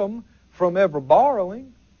forbid them from ever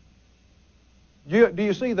borrowing. Do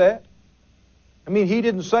you see that? I mean, He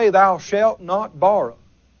didn't say, thou shalt not borrow.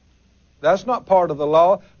 That's not part of the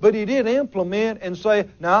law. But He did implement and say,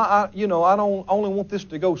 now, I don't only want this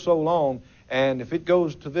to go so long, and if it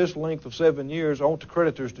goes to this length of 7 years, I want the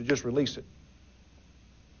creditors to just release it.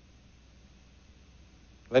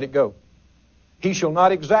 Let it go. He shall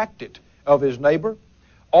not exact it of his neighbor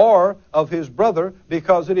or of his brother,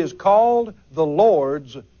 because it is called the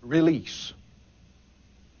Lord's release.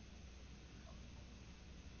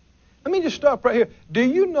 Let me just stop right here. Do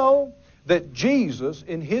you know that Jesus,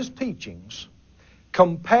 in His teachings,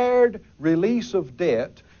 compared release of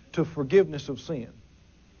debt to forgiveness of sin?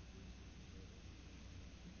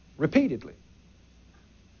 Repeatedly.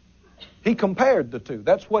 He compared the two.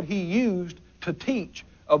 That's what He used to teach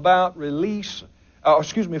about forgiveness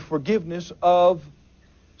of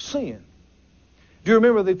sin. Do you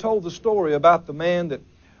remember they told the story about the man that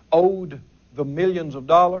owed the millions of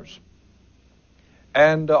dollars,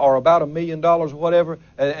 or about $1 million or whatever,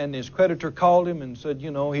 and his creditor called him and said,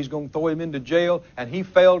 he's going to throw him into jail, and he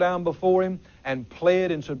fell down before him and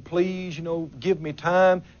pled and said, please, give me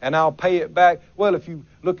time and I'll pay it back. Well, if you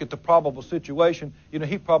look at the probable situation,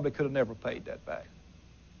 he probably could have never paid that back.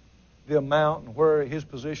 The amount and where his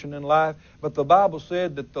position in life. But the Bible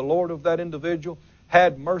said that the Lord of that individual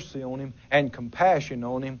had mercy on him and compassion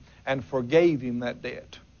on him and forgave him that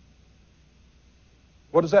debt.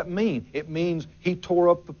 What does that mean? It means He tore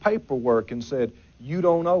up the paperwork and said, you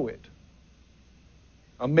don't owe it.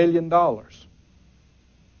 $1 million. How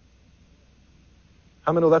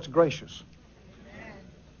many know that's gracious?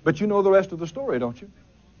 But you know the rest of the story, don't you?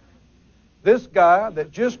 This guy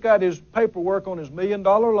that just got his paperwork on his $1 million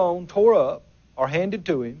loan tore up or handed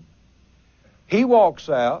to him, he walks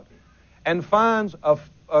out and finds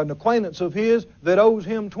an acquaintance of his that owes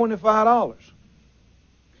him $25.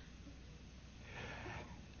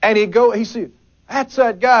 And he said, that's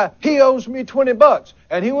that guy. He owes me $20.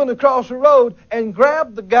 And he went across the road and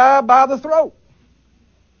grabbed the guy by the throat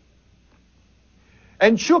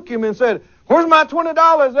and shook him and said, where's my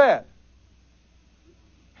 $20 at?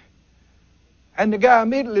 And the guy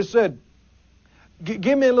immediately said,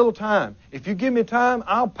 give me a little time. If you give me time,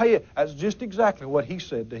 I'll pay it. That's just exactly what he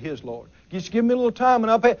said to his Lord. Just give me a little time and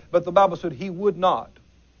I'll pay it. But the Bible said he would not.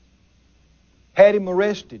 Had him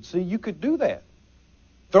arrested. See, you could do that.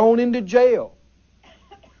 Thrown into jail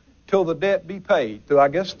till the debt be paid.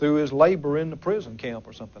 Through his labor in the prison camp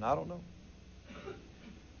or something. I don't know.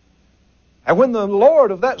 And when the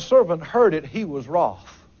Lord of that servant heard it, he was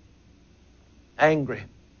wroth, angry.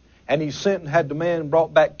 And he sent and had the man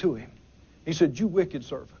brought back to him. He said, you wicked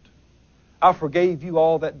servant, I forgave you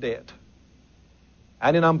all that debt.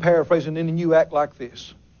 And then I'm paraphrasing, and then you act like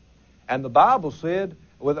this. And the Bible said,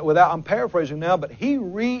 I'm paraphrasing now, but he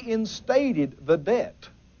reinstated the debt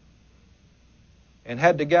and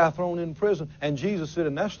had the guy thrown in prison. And Jesus said,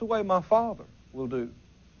 and that's the way my Father will do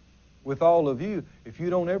with all of you if you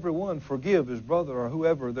don't every one forgive his brother or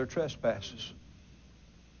whoever their trespasses.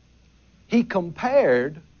 He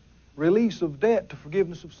compared release of debt to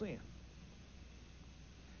forgiveness of sin.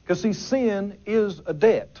 Because see, sin is a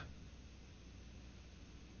debt.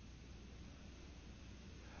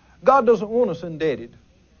 God doesn't want us indebted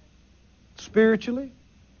spiritually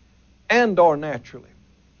and or naturally.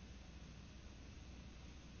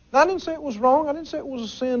 Now, I didn't say it was wrong. I didn't say it was a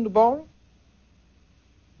sin to borrow.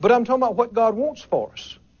 But I'm talking about what God wants for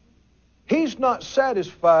us. He's not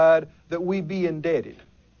satisfied that we be indebted.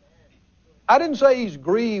 I didn't say He's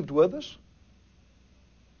grieved with us.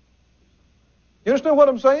 You understand what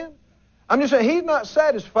I'm saying? I'm just saying He's not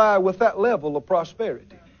satisfied with that level of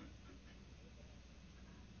prosperity.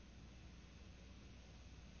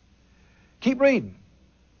 Keep reading.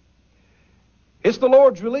 It's the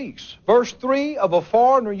Lord's release. Verse 3, of a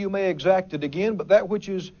foreigner you may exact it again, but that which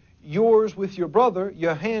is yours with your brother,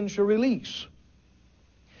 your hand shall release.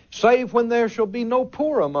 Save when there shall be no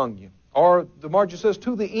poor among you. Or the margin says,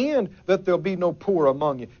 to the end that there'll be no poor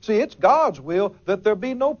among you. See, it's God's will that there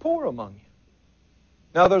be no poor among you.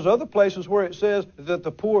 Now, there's other places where it says that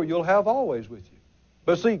the poor you'll have always with you.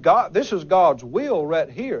 But see, God, this is God's will right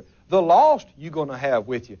here. The lost you're going to have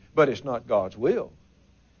with you, but it's not God's will.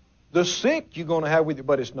 The sick you're going to have with you,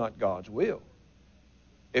 but it's not God's will.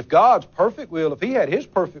 If God's perfect will, if He had His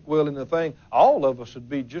perfect will in the thing, all of us would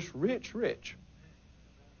be just rich, rich.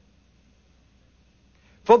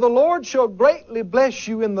 For the Lord shall greatly bless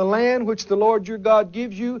you in the land which the Lord your God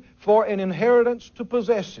gives you for an inheritance to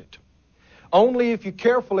possess it. Only if you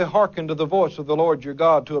carefully hearken to the voice of the Lord your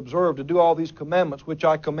God to observe to do all these commandments which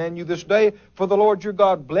I command you this day, for the Lord your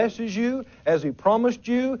God blesses you as He promised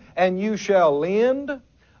you, and you shall lend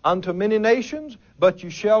unto many nations, but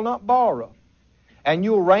you shall not borrow. And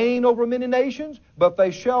you'll reign over many nations, but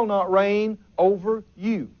they shall not reign over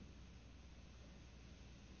you.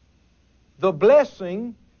 The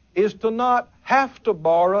blessing is to not have to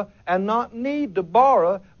borrow and not need to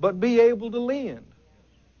borrow, but be able to lend.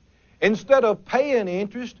 Instead of paying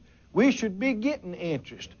interest, we should be getting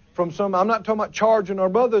interest from some. I'm not talking about charging our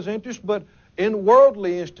brothers interest, but in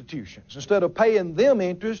worldly institutions. Instead of paying them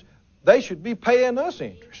interest, they should be paying us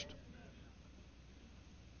interest.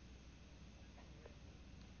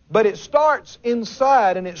 But it starts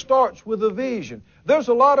inside, and it starts with a vision. There's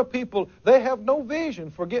a lot of people, they have no vision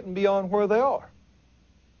for getting beyond where they are.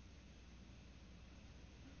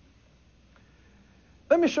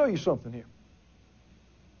 Let me show you something here.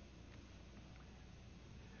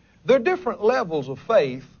 There are different levels of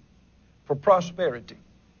faith for prosperity.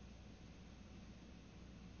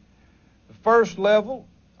 The first level,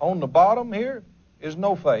 on the bottom here, is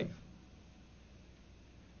no faith.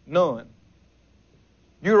 None.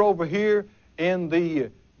 You're over here in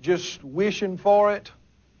the just wishing for it,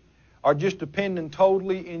 or just depending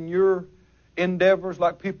totally in your endeavors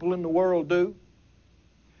like people in the world do.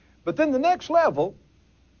 But then the next level,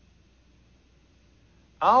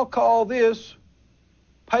 I'll call this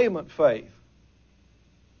payment faith.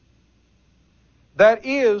 That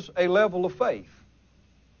is a level of faith.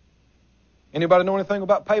 Anybody know anything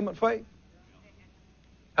about payment faith?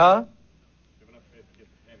 Huh?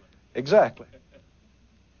 Exactly.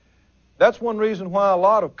 That's one reason why a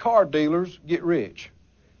lot of car dealers get rich.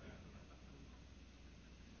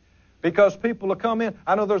 Because people will come in.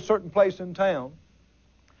 I know there's a certain place in town.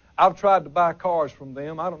 I've tried to buy cars from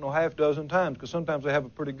them, I don't know, half a dozen times, because sometimes they have a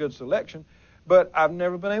pretty good selection. But I've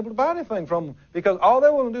never been able to buy anything from them because all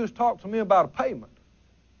they want to do is talk to me about a payment.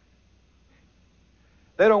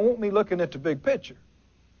 They don't want me looking at the big picture.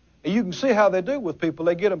 And you can see how they do with people.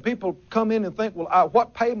 They get them. People come in and think, well,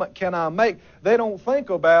 what payment can I make? They don't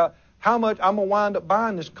think about how much I'm going to wind up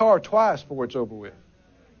buying this car twice before it's over with.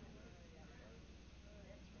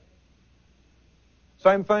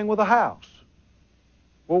 Same thing with a house.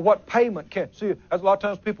 Well, what payment can... See, a lot of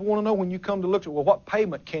times people want to know when you come to look at, well, what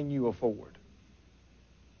payment can you afford?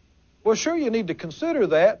 Well, sure, you need to consider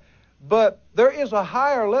that, but there is a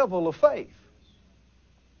higher level of faith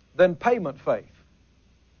than payment faith.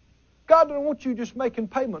 God doesn't want you just making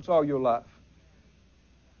payments all your life.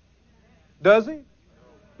 Does He?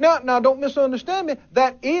 Now, don't misunderstand me.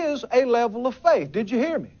 That is a level of faith. Did you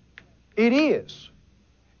hear me? It is.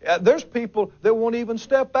 There's people that won't even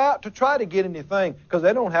step out to try to get anything because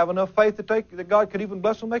they don't have enough faith that God could even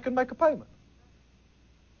bless them. They could make a payment.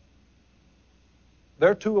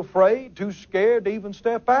 They're too afraid, too scared to even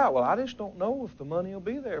step out. Well, I just don't know if the money will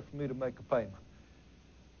be there for me to make a payment.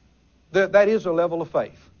 That is a level of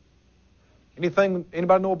faith.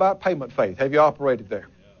 Anybody know about payment faith? Have you operated there?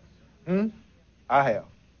 I have.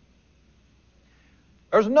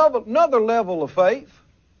 There's another level of faith.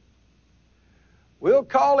 We'll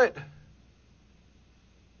call it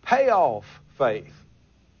payoff faith.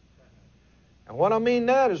 And what I mean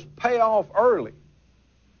that is pay off early.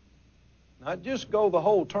 Not just go the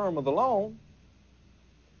whole term of the loan,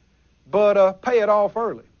 but pay it off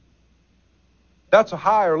early. That's a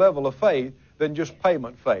higher level of faith than just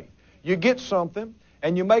payment faith. You get something,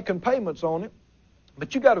 and you're making payments on it,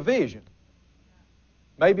 but you got a vision.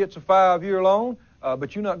 Maybe it's a 5-year loan,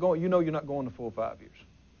 but you're not going the full 5 years.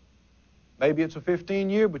 Maybe it's a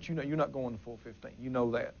 15-year, but you know you're not going the full 15. You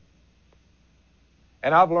know that.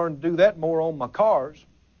 And I've learned to do that more on my cars.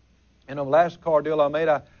 And on the last car deal I made,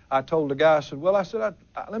 I told the guy, I said,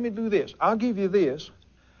 let me do this. I'll give you this,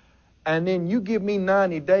 and then you give me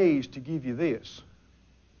 90 days to give you this.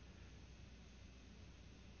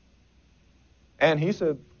 And he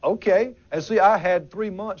said, okay. And see, I had 3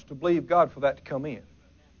 months to believe God for that to come in.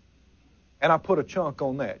 And I put a chunk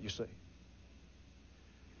on that, you see.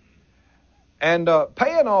 And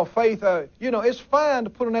paying off faith, it's fine to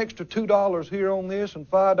put an extra $2 here on this and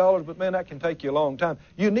 $5, but man, that can take you a long time.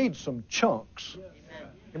 You need some chunks.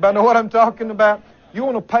 Anybody know what I'm talking about? You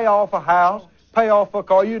want to pay off a house, pay off a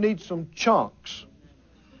car, you need some chunks.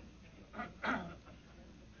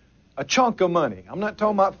 A chunk of money. I'm not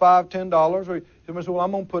talking about $5, $10, or somebody says, well,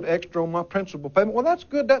 I'm going to put extra on my principal payment. Well, that's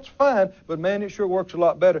good, that's fine, but man, it sure works a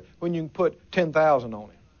lot better when you can put $10,000 on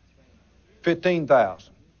it, $15,000,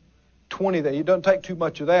 $20,000. It doesn't take too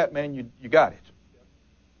much of that, man. You got it.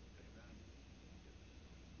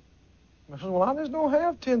 I said, well, I just don't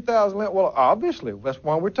have $10,000 left. Well, obviously, that's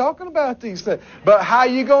why we're talking about these things. But how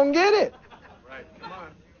you going to get it? Right. Come on.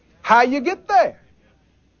 How you get there?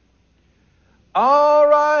 All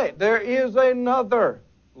right, there is another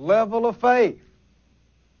level of faith.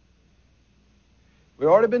 We've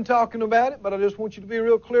already been talking about it, but I just want you to be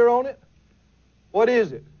real clear on it. What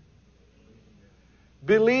is it?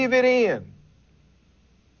 Believe it in.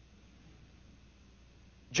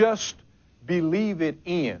 Just believe it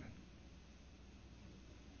in.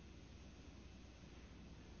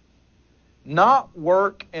 Not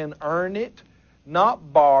work and earn it,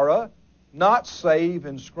 not borrow, not save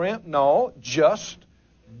and scrimp. No, just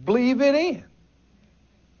believe it in.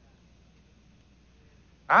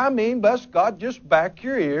 I mean, bless God, just back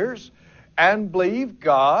your ears and believe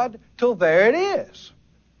God till there it is.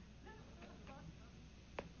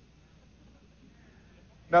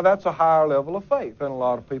 Now, that's a higher level of faith than a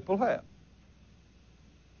lot of people have.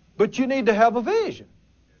 But you need to have a vision.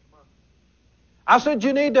 I said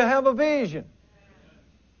you need to have a vision.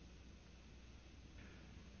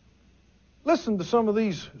 Listen to some of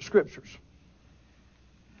these scriptures.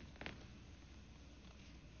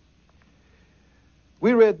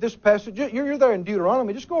 We read this passage. You're there in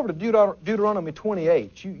Deuteronomy. Just go over to Deuteronomy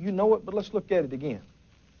 28. You know it, but let's look at it again.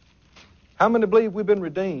 How many believe we've been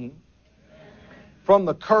redeemed from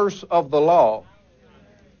the curse of the law?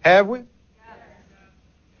 Have we?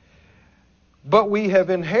 But we have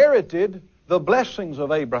inherited the blessings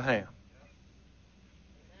of Abraham.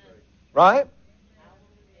 Right?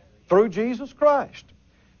 Through Jesus Christ.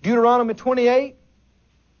 Deuteronomy 28,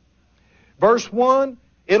 verse 1,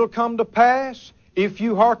 it'll come to pass, if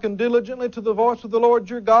you hearken diligently to the voice of the Lord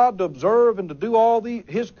your God, to observe and to do all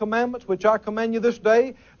His commandments, which I command you this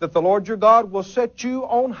day, that the Lord your God will set you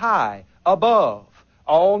on high above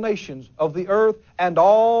all nations of the earth, and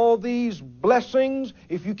all these blessings,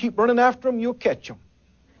 if you keep running after them, you'll catch them.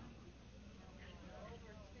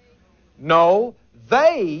 No,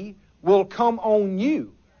 they will come on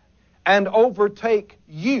you and overtake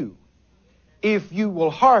you if you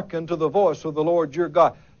will hearken to the voice of the Lord your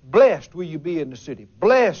God. Blessed will you be in the city,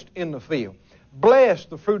 blessed in the field, blessed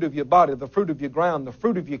the fruit of your body, the fruit of your ground, the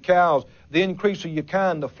fruit of your cows, the increase of your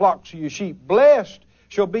kind, the flocks of your sheep. Blessed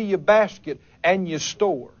shall be your basket and your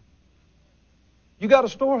store. You got a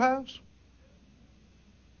storehouse?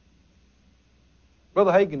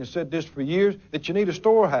 Brother Hagin has said this for years, that you need a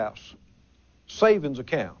storehouse, savings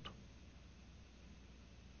account.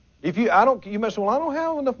 You may say, well, I don't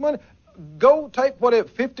have enough money. Go take whatever,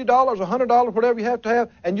 $50, $100, whatever you have to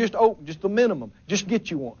have, and just open, just the minimum. Just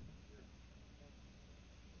get you one.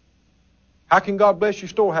 How can God bless your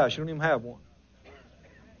storehouse? You don't even have one.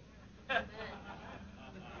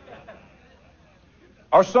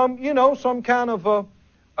 Or some kind of,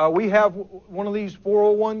 we have one of these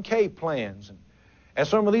 401k plans and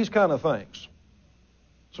some of these kind of things.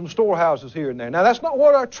 Some storehouses here and there. Now, that's not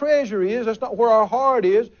what our treasure is. That's not where our heart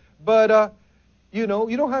is. But, you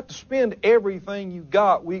don't have to spend everything you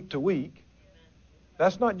got week to week.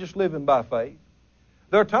 That's not just living by faith.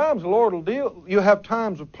 There are times the Lord will deal. You'll have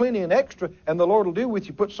times of plenty and extra, and the Lord will deal with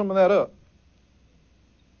you. Put some of that up.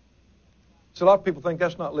 So a lot of people think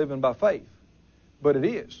that's not living by faith. But it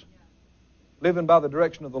is. Living by the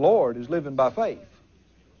direction of the Lord is living by faith.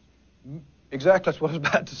 Exactly, that's what I was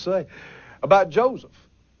about to say. About Joseph.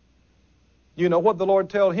 You know what the Lord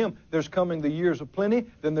told him? There's coming the years of plenty,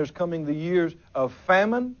 then there's coming the years of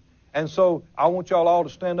famine. And so I want y'all all to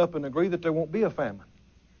stand up and agree that there won't be a famine.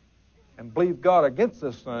 And believe God against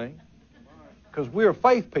this thing, because we're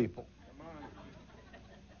faith people.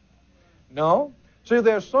 No. See,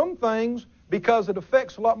 there's some things because it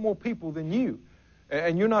affects a lot more people than you.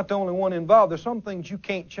 And you're not the only one involved. There's some things you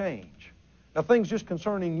can't change. Now, things just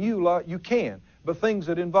concerning you, you can. But things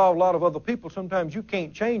that involve a lot of other people, sometimes you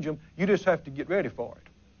can't change them. You just have to get ready for it.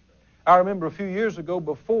 I remember a few years ago,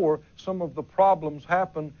 before some of the problems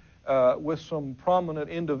happened with some prominent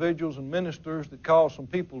individuals and ministers that caused some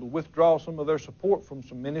people to withdraw some of their support from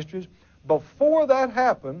some ministries. Before that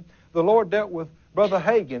happened, the Lord dealt with Brother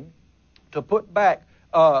Hagin to put back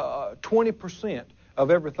 20%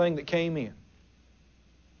 of everything that came in.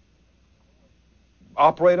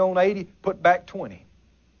 Operate on 80, put back 20.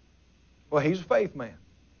 Well, he's a faith man.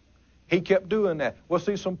 He kept doing that. Well,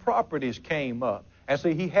 see, some properties came up. And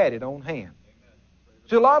see, he had it on hand.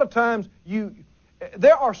 See, a lot of times,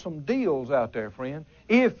 there are some deals out there, friend,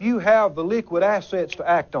 if you have the liquid assets to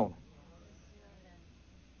act on them.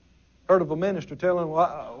 Heard of a minister telling a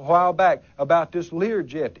while back about this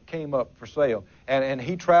Learjet that came up for sale. And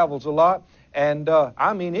he travels a lot. And,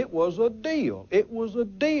 it was a deal. It was a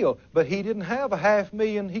deal. But he didn't have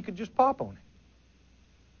 $500,000 he could just pop on it.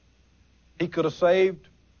 He could have saved,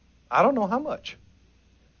 I don't know how much,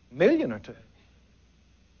 $1 million or $2 million.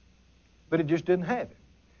 But he just didn't have it.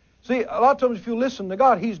 See, a lot of times if you listen to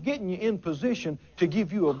God, He's getting you in position to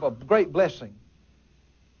give you a great blessing.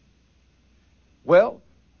 Well,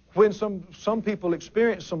 when some people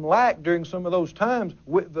experienced some lack during some of those times,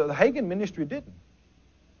 the Hagin ministry didn't.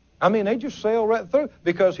 They just sailed right through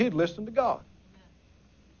because he'd listened to God.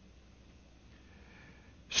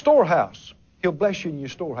 Storehouse. He'll bless you in your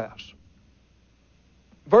storehouse.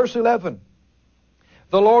 Verse 11.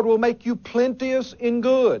 The Lord will make you plenteous in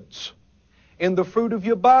goods, in the fruit of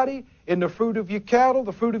your body, in the fruit of your cattle,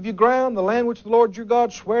 the fruit of your ground, the land which the Lord your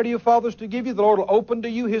God sware to your fathers to give you. The Lord will open to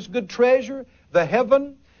you His good treasure, the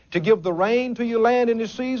heaven, to give the rain to your land in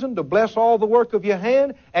His season, to bless all the work of your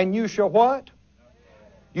hand, and you shall what?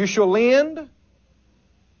 You shall lend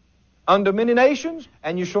unto many nations,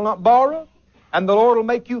 and you shall not borrow. And the Lord will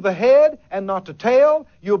make you the head and not the tail.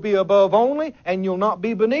 You'll be above only, and you'll not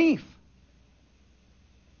be beneath.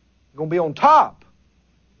 You're going to be on top.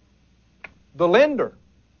 The lender.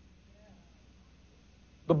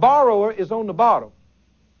 The borrower is on the bottom.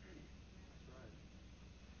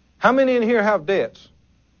 How many in here have debts?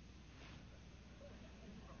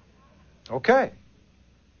 Okay.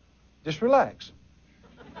 Just relax.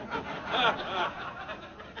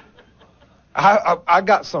 I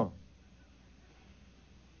got some.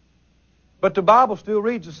 But the Bible still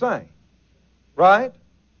reads the same. Right?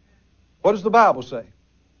 What does the Bible say?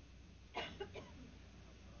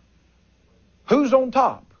 Who's on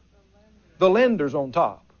top? The lender's on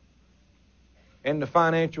top in the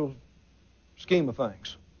financial scheme of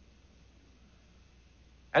things.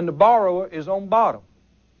 And the borrower is on bottom.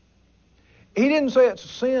 He didn't say it's a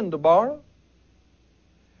sin to borrow,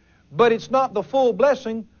 but it's not the full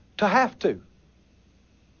blessing to have to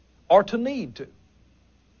or to need to.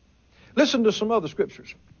 Listen to some other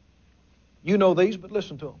scriptures. You know these, but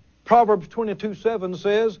listen to them. Proverbs 22:7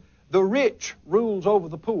 says, the rich rules over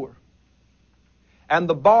the poor, and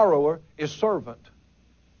the borrower is servant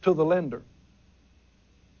to the lender.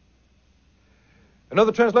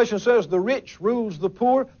 Another translation says, the rich rules the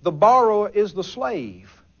poor, the borrower is the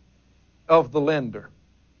slave of the lender.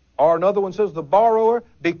 Or another one says, the borrower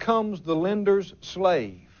becomes the lender's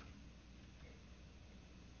slave.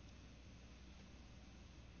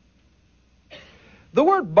 The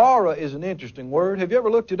word borrow is an interesting word. Have you ever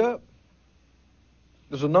looked it up?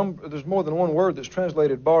 There's more than one word that's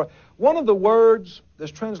translated borrow. One of the words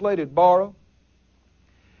that's translated borrow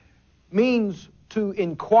means to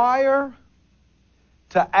inquire,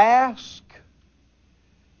 to ask,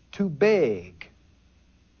 to beg.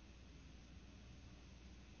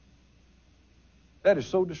 That is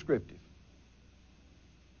so descriptive.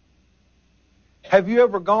 Have you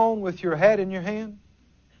ever gone with your hat in your hand,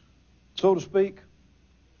 so to speak,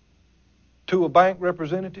 to a bank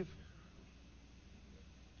representative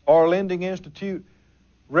or a lending institute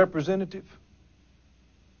representative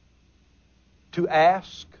to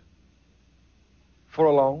ask for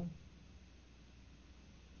a loan?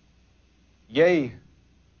 Yea,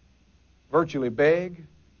 virtually beg.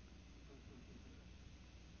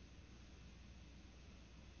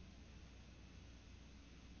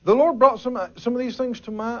 The Lord brought some of these things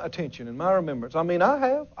to my attention and my remembrance.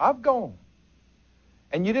 I've gone.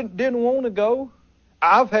 And you didn't want to go.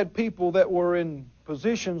 I've had people that were in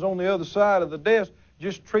positions on the other side of the desk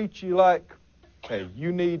just treat you like, hey,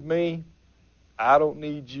 you need me, I don't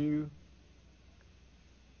need you.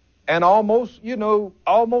 And almost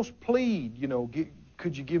plead,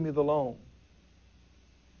 could you give me the loan?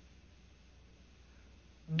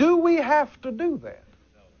 Do we have to do that?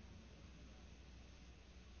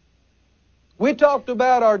 We talked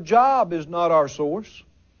about our job is not our source.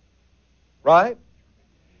 Right?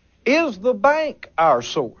 Is the bank our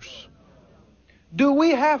source? Do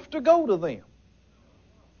we have to go to them?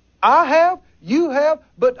 I have, you have,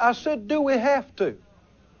 but I said, do we have to?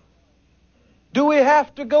 Do we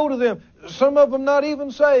have to go to them? Some of them not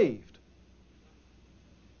even saved.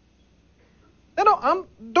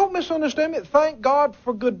 Don't misunderstand me. Thank God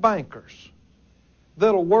for good bankers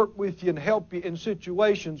that'll work with you and help you in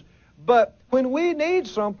situations. But when we need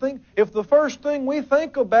something, if the first thing we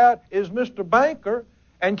think about is Mr. Banker,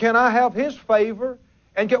 and can I have his favor,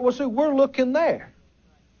 and we're looking there.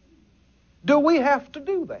 Do we have to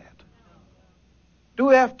do that? Do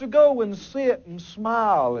we have to go and sit and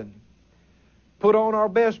smile and put on our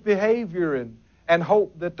best behavior and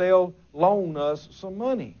hope that they'll loan us some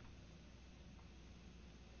money?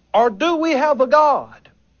 Or do we have a God?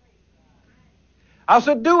 I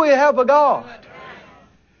said, do we have a God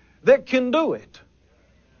that can do it?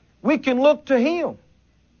 We can look to Him.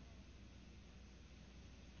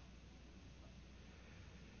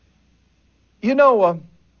 You know,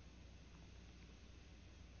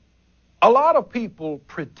 a lot of people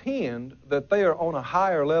pretend that they are on a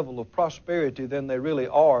higher level of prosperity than they really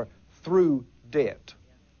are through debt.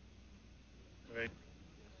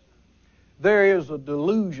 There is a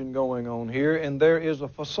delusion going on here, and there is a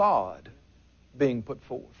facade being put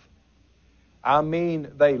forth. I mean,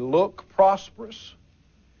 they look prosperous,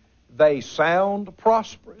 they sound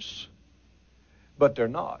prosperous, but they're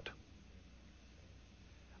not.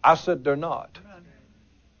 I said they're not.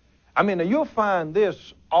 I mean, you'll find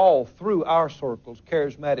this all through our circles,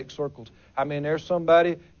 charismatic circles. I mean, there's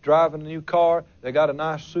somebody driving a new car, they got a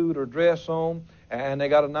nice suit or dress on, and they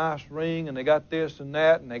got a nice ring, and they got this and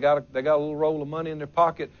that, and they got a little roll of money in their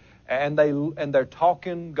pocket, and they're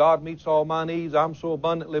talking, God meets all my needs, I'm so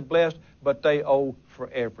abundantly blessed, but they owe for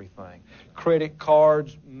everything. Credit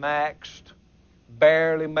cards maxed,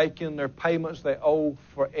 barely making their payments, they owe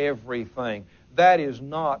for everything. That is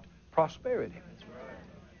not prosperity.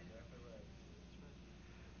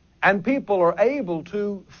 And people are able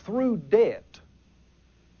to, through debt,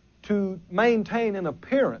 to maintain an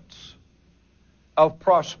appearance of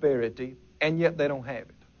prosperity, and yet they don't have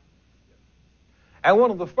it. And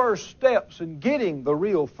one of the first steps in getting the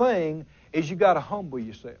real thing is you got to humble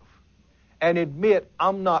yourself and admit,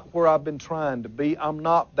 I'm not where I've been trying to be. I'm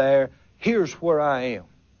not there. Here's where I am.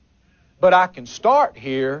 But I can start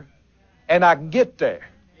here, and I can get there.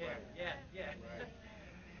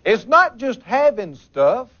 It's not just having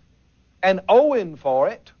stuff and owing for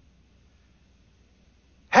it,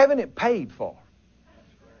 having it paid for.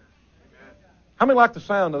 How many like the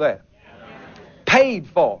sound of that? Paid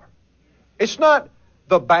for. It's not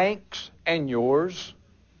the bank's and yours,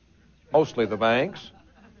 mostly the bank's.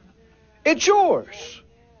 It's yours.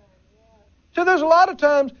 So there's a lot of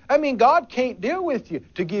times, I mean, God can't deal with you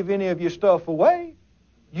to give any of your stuff away.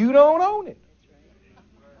 You don't own it.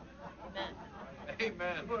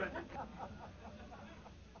 Amen.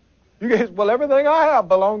 You guys, well, everything I have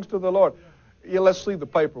belongs to the Lord. Yeah, let's see the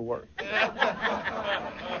paperwork.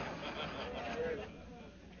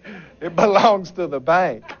 It belongs to the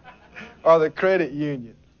bank or the credit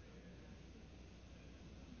union.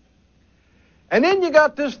 And then you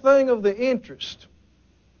got this thing of the interest.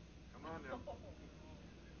 Come on now.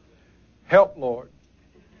 Help, Lord.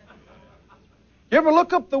 You ever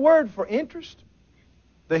look up the word for interest?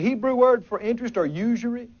 The Hebrew word for interest or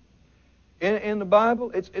usury in the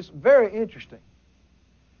Bible? It's very interesting.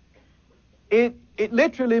 It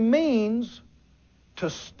literally means to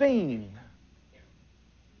sting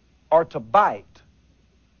or to bite.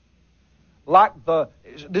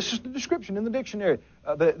 This is the description in the dictionary,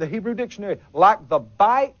 the Hebrew dictionary, like the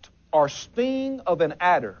bite or sting of an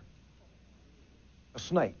adder, a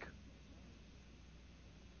snake.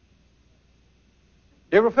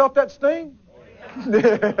 You ever felt that sting?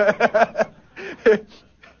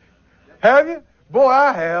 Have you? Boy,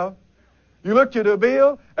 I have. You looked at a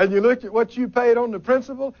bill, and you looked at what you paid on the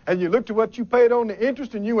principal, and you looked at what you paid on the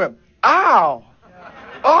interest, and you went, ow!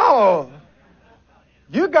 Oh!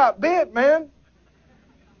 You got bit, man.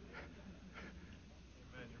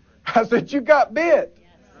 I said, you got bit.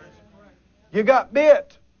 You got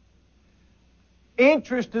bit.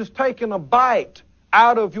 Interest is taking a bite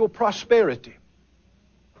out of your prosperity.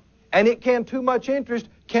 And too much interest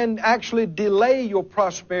can actually delay your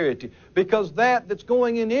prosperity, because that's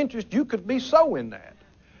going in interest, you could be sowing that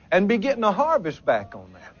and be getting a harvest back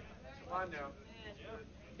on that.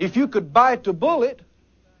 If you could bite the bullet,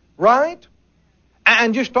 right,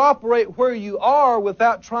 and just operate where you are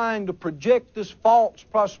without trying to project this false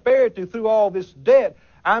prosperity through all this debt,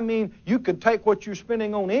 I mean, you could take what you're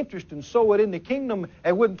spending on interest and sow it in the kingdom, and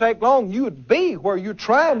it wouldn't take long. You would be where you're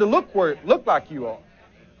trying to look like you are.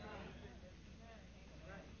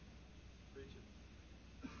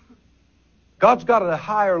 God's got a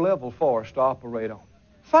higher level for us to operate on.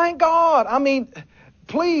 Thank God. I mean,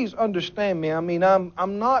 please understand me. I mean,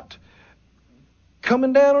 I'm not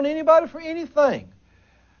coming down on anybody for anything.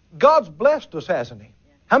 God's blessed us, hasn't He?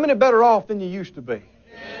 How many better off than you used to be?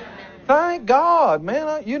 Thank God,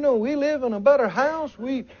 man. We live in a better house.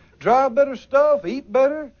 We drive better stuff, eat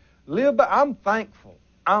better, live better. I'm thankful.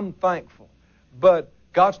 But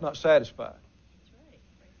God's not satisfied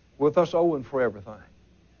with us owing for everything.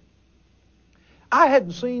 I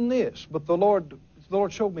hadn't seen this, but the Lord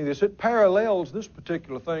showed me this. It parallels this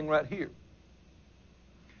particular thing right here.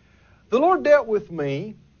 The Lord dealt with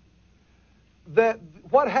me that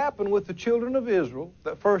what happened with the children of Israel,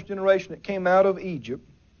 that first generation that came out of Egypt,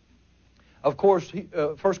 of course,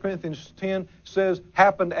 1 Corinthians 10 says,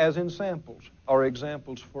 happened as in samples or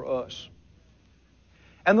examples for us.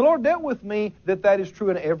 And the Lord dealt with me that is true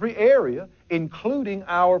in every area, including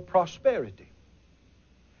our prosperity.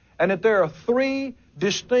 And that there are 3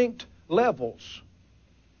 distinct levels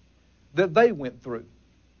that they went through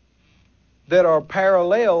that are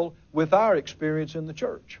parallel with our experience in the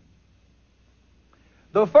church.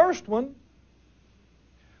 The first one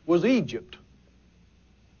was Egypt.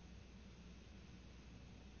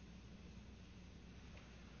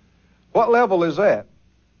 What level is that?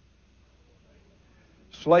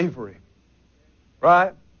 Slavery.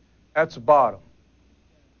 Right? That's the bottom.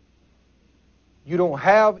 You don't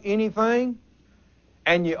have anything,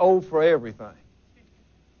 and you owe for everything.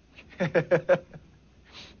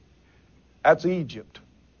 That's Egypt.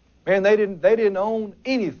 Man, they didn't own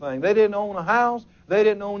anything. They didn't own a house. They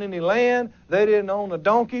didn't own any land. They didn't own a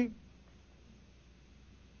donkey.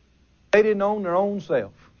 They didn't own their own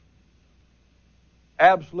self.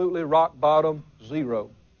 Absolutely rock bottom, zero.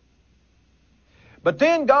 But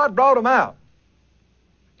then God brought them out.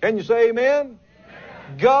 Can you say amen?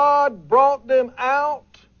 God brought them out.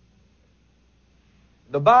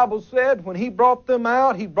 The Bible said when He brought them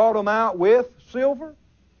out with silver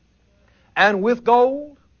and with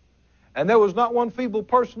gold. And there was not one feeble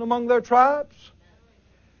person among their tribes.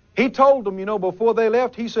 He told them, before they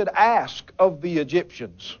left, He said, ask of the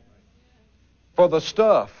Egyptians for the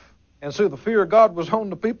stuff. And so the fear of God was on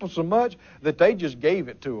the people so much that they just gave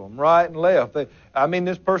it to them right and left.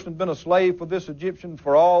 This person had been a slave for this Egyptian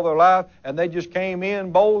for all their life, and they just came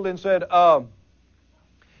in bold and said, that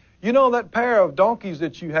pair of donkeys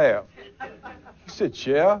that you have? He said,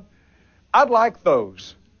 yeah, I'd like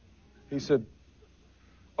those. He said,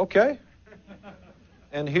 okay.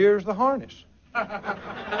 And here's the harness.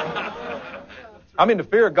 The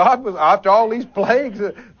fear of God was, after all these plagues,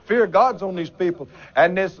 the fear of God's on these people.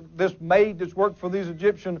 And this maid that's worked for these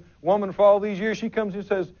Egyptian woman for all these years, she comes and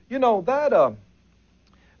says, that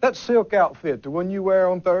silk outfit, the one you wear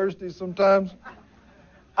on Thursdays sometimes,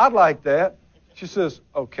 I'd like that. She says,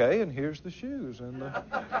 okay, and here's the shoes and the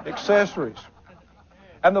accessories.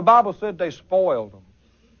 And the Bible said they spoiled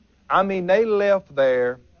them. They left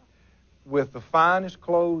there with the finest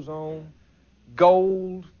clothes on,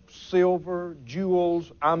 gold, silver,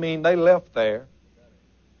 jewels. They left there.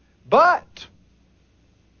 But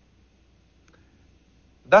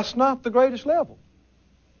that's not the greatest level.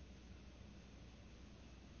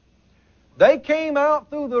 They came out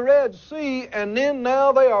through the Red Sea, and then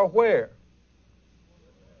now they are where?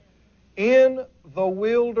 In the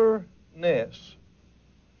wilderness.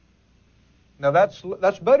 Now that's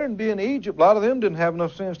better than being in Egypt. A lot of them didn't have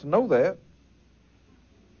enough sense to know that.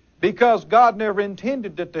 Because God never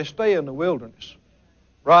intended that they stay in the wilderness.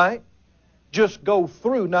 Right? Just go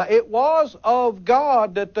through. Now it was of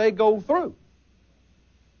God that they go through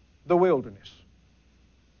the wilderness.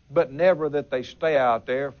 But never that they stay out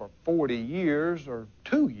there for 40 years or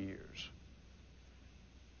 2 years.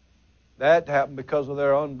 That happened because of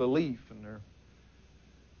their unbelief and their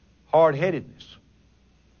hard-headedness.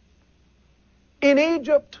 In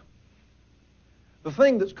Egypt, the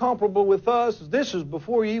thing that's comparable with us is this is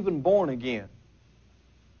before you're even born again.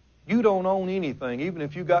 You don't own anything. Even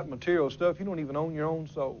if you got material stuff, you don't even own your own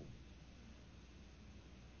soul.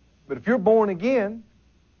 But if you're born again,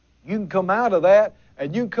 you can come out of that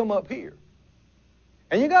and you can come up here.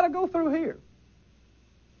 And you got to go through here.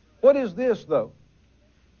 What is this, though?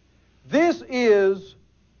 This is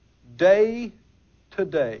day to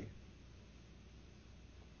day.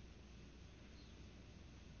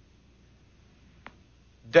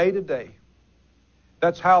 Day to day.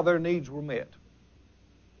 That's how their needs were met,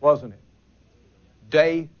 wasn't it?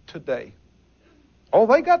 Day to day. Oh,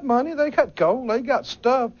 they got money, they got gold, they got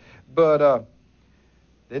stuff, but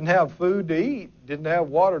didn't have food to eat, didn't have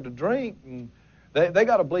water to drink. And they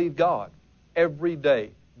got to believe God every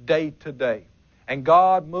day, day to day. And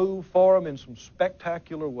God moved for them in some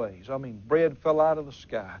spectacular ways. I mean, bread fell out of the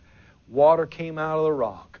sky, water came out of the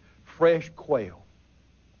rock, fresh quail.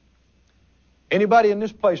 Anybody in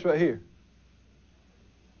this place right here?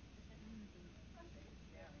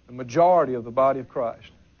 The majority of the body of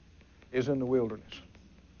Christ is in the wilderness.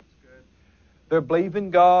 They're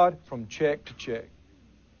believing God from check to check.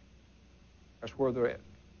 That's where they're at.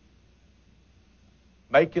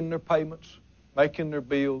 Making their payments, making their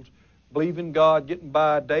bills, believing God, getting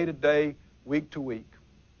by day to day, week to week,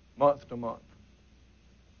 month to month.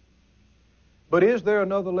 But is there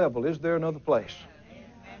another level? Is there another place?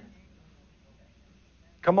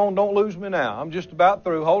 Come on, don't lose me now. I'm just about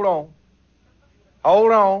through. Hold on.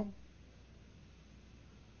 Hold on.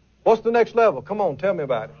 What's the next level? Come on, tell me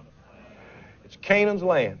about it. It's Canaan's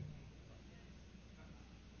land.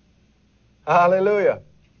 Hallelujah.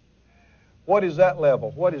 What is that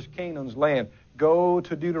level? What is Canaan's land? Go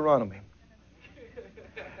to Deuteronomy,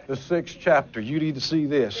 the 6th chapter. You need to see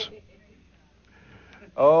this.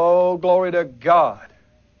 Oh, glory to God.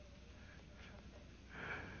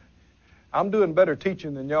 I'm doing better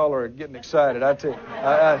teaching than y'all are getting excited. I tell you.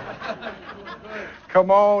 Come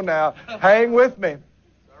on now. Hang with me.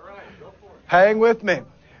 Hang with me.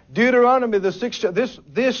 Deuteronomy, the 6th chapter.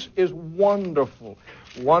 This is wonderful.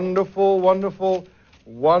 Wonderful, wonderful,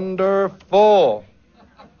 wonderful.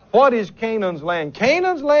 What is Canaan's land?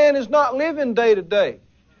 Canaan's land is not living day to day.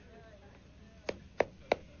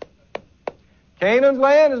 Canaan's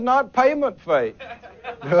land is not payment faith.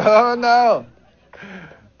 Oh, no.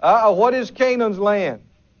 What is Canaan's land?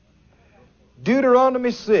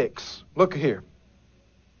 Deuteronomy 6. Look here.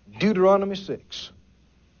 Deuteronomy 6.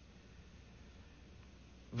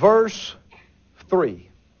 Verse 3.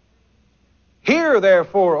 Hear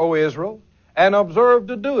therefore, O Israel, and observe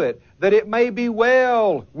to do it, that it may be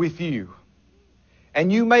well with you,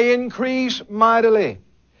 and you may increase mightily,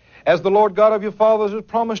 as the Lord God of your fathers has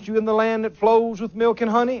promised you in the land that flows with milk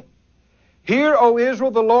and honey. Hear, O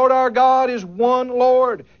Israel, the Lord our God is one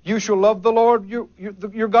Lord. You shall love the Lord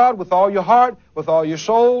your God with all your heart, with all your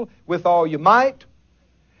soul, with all your might.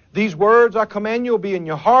 These words I command you will be in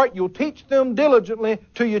your heart. You'll teach them diligently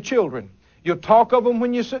to your children. You'll talk of them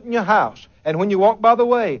when you sit in your house, and when you walk by the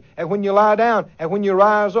way, and when you lie down, and when you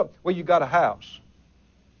rise up. Well, you've got a house.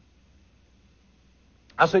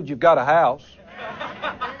 I said you've got a house.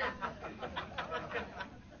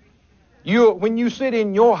 When you sit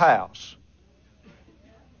in your house,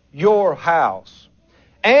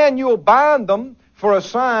 and you'll bind them for a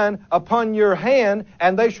sign upon your hand,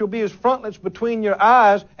 and they shall be as frontlets between your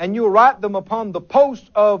eyes, and you'll write them upon the posts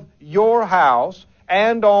of your house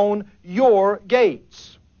and on your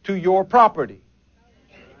gates to your property.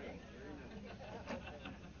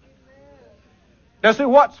 Now see,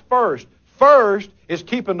 what's first? First is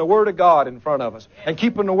keeping the Word of God in front of us, and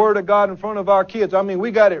keeping the Word of God in front of our kids. I mean,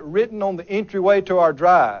 we got it written on the entryway to our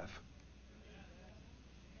drive.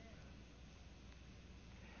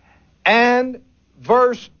 And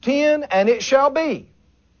verse 10, and it shall be.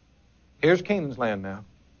 Here's Canaan's land now.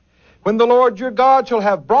 When the Lord your God shall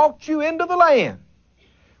have brought you into the land,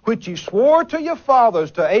 which he swore to your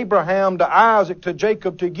fathers, to Abraham, to Isaac, to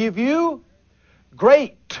Jacob, to give you,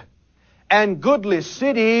 great and goodly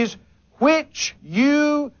cities, which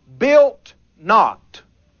you built not,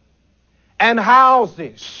 and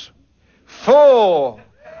houses full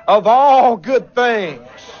of all good things,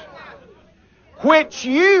 which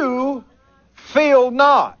you filled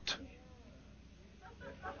not.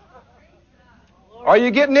 Are you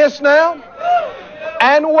getting this now?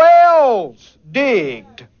 And wells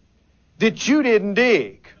digged that you didn't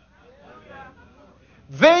dig.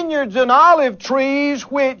 Vineyards and olive trees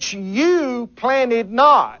which you planted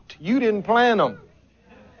not. You didn't plant them.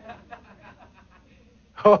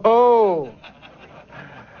 Oh.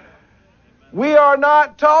 We are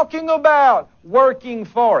not talking about working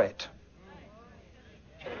for it.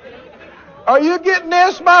 Are you getting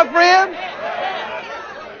this, my friend?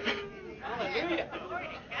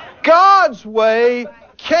 God's way,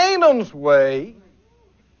 Canaan's way,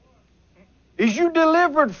 is you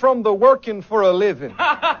delivered from the working for a living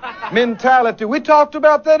mentality. We talked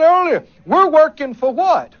about that earlier. We're working for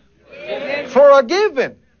what? For a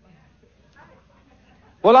giving.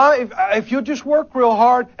 Well, if you just work real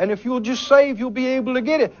hard, and if you'll just save, you'll be able to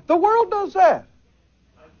get it. The world does that.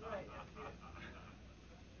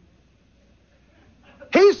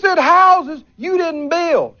 He said houses you didn't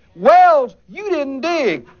build, wells you didn't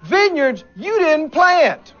dig, vineyards you didn't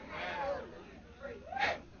plant.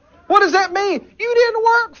 What does that mean? You didn't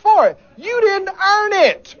work for it. You didn't earn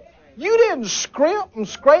it. You didn't scrimp and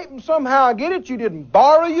scrape and somehow get it. You didn't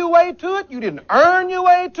borrow your way to it. You didn't earn your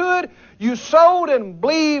way to it. You sold and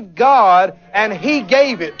believed God, and He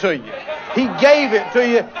gave it to you. He gave it to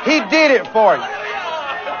you. He did it for you.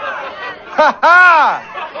 Ha ha!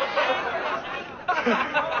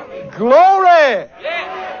 Glory!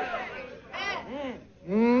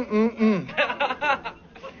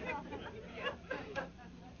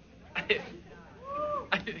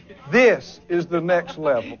 This is the next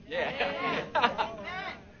level.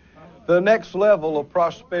 The next level of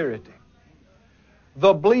prosperity.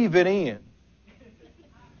 The believe it in.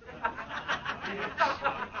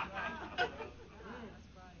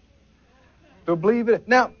 The believe it in.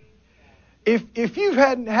 Now, if you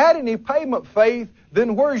hadn't had any payment faith,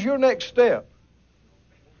 then where's your next step?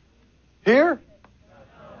 Here?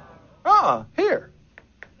 Here.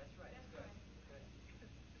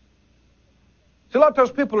 See, a lot of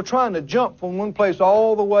times people are trying to jump from one place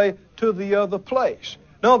all the way to the other place.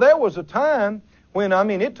 No, there was a time when,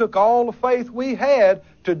 it took all the faith we had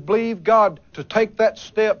to believe God, to take that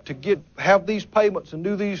step, to have these payments and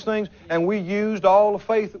do these things, and we used all the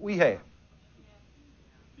faith that we had.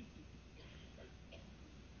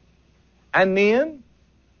 And then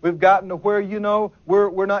we've gotten to where,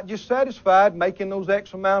 we're not just satisfied making those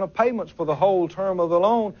X amount of payments for the whole term of the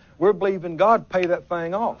loan. We're believing God to pay that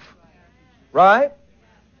thing off. Right?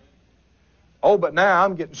 Oh, but now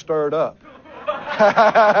I'm getting stirred up.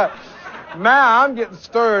 Now I'm getting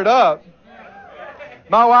stirred up.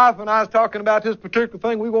 My wife and I was talking about this particular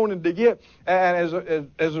thing we wanted to get, and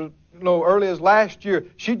as early as last year,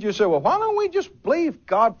 she just said, well, why don't we just believe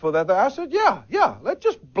God for that? I said, yeah, let's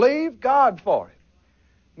just believe God for it.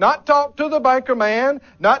 Not talk to the banker man,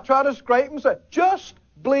 not try to scrape and say, just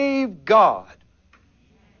believe God.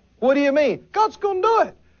 What do you mean? God's going to do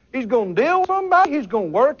it. He's going to deal with somebody. He's going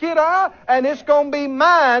to work it out. And it's going to be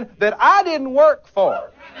mine that I didn't work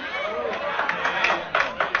for.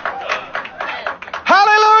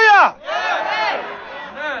 Hallelujah!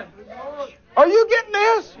 Are you getting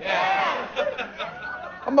this?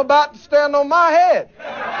 I'm about to stand on my head.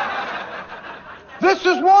 This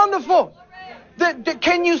is wonderful.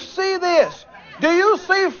 Can you see this? Do you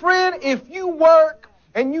see, friend, if you work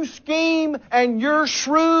and you scheme and you're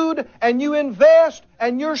shrewd and you invest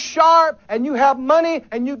and you're sharp and you have money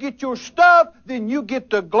and you get your stuff, then you get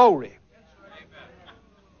the glory.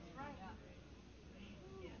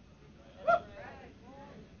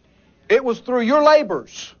 It was through your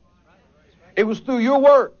labors. It was through your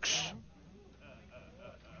works.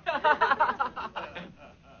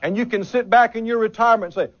 And you can sit back in your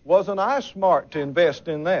retirement and say, wasn't I smart to invest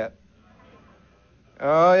in that?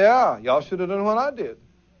 Oh, yeah, y'all should have done what I did.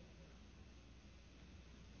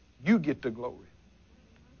 You get the glory.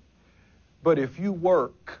 But if you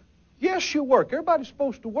work, yes, you work. Everybody's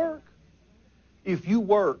supposed to work. If you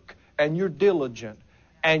work and you're diligent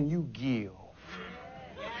and you give.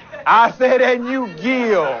 I said, and you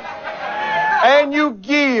give. And you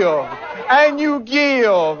give. And you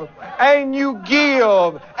give. And you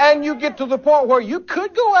give. And you get to the point where you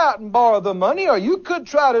could go out and borrow the money, or you could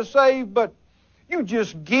try to save, but you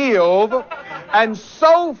just give and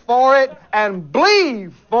sow for it and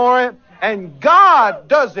believe for it, and God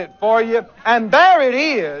does it for you, and there it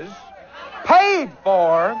is, paid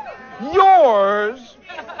for, yours.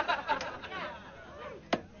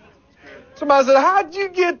 Somebody said, how'd you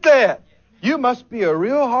get that? You must be a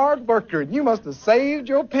real hard worker. You must have saved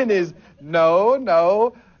your pennies.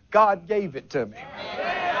 No, God gave it to me.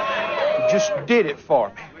 He just did it for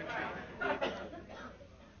me.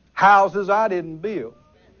 Houses I didn't build.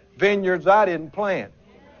 Vineyards I didn't plant.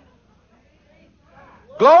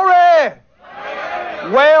 Glory!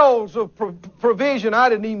 Wells of provision I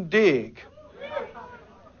didn't even dig.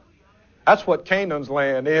 That's what Canaan's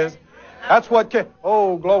land is. That's what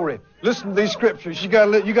oh, glory. Listen to these scriptures. You got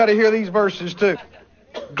to hear these verses too.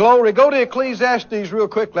 Glory. Go to Ecclesiastes real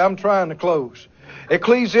quickly. I'm trying to close.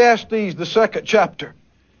 Ecclesiastes, the 2nd chapter.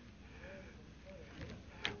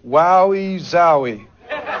 Wowie zowie.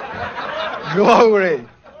 Glory.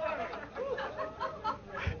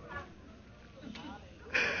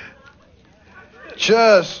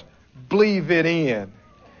 Just believe it in.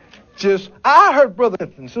 I heard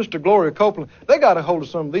Brother and Sister Gloria Copeland, they got a hold of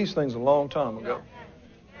some of these things a long time ago.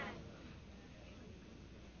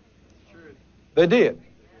 They did.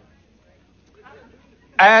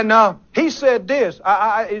 And he said this.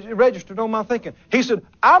 It registered on my thinking. He said,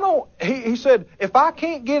 he said, if I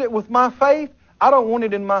can't get it with my faith, I don't want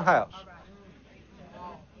it in my house.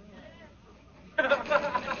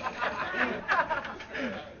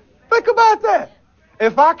 Think about that.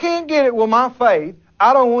 if I can't get it with my faith,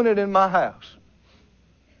 I don't want it in my house.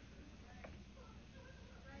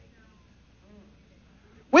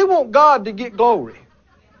 We want God to get glory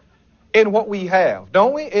in what we have,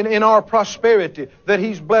 don't we? In our prosperity that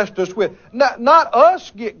He's blessed us with. Not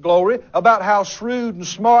us get glory about how shrewd and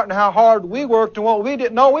smart and how hard we worked and what we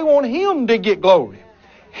did. No, we want Him to get glory.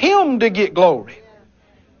 Him to get glory.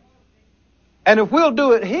 And if we'll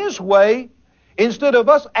do it His way, instead of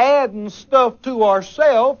us adding stuff to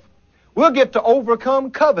ourselves, we'll get to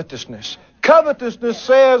overcome covetousness. Covetousness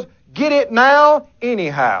says, get it now,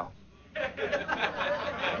 anyhow.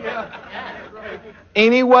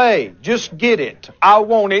 Anyway, just get it. I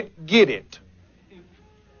want it, get it.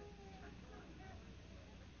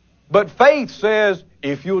 But faith says,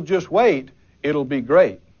 if you'll just wait, it'll be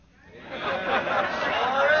great.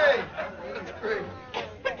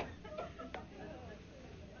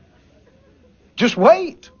 Just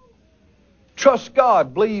wait. Trust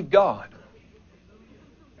God. Believe God.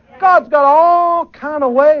 God's got all kind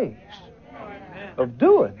of ways of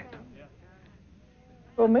doing it.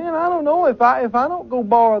 Well, man, I don't know. If I don't go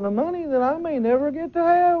borrow the money, then I may never get to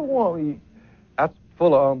have one. That's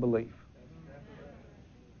full of unbelief.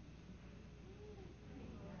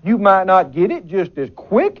 You might not get it just as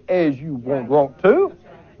quick as you want to,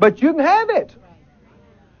 but you can have it.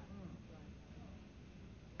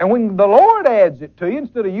 And when the Lord adds it to you,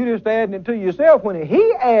 instead of you just adding it to yourself, when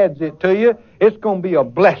He adds it to you, it's going to be a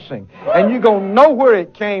blessing. And you're going to know where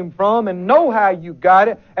it came from and know how you got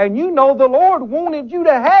it. And you know the Lord wanted you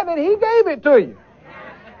to have it. He gave it to you.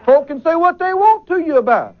 Folk can say what they want to you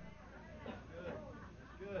about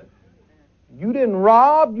it. You didn't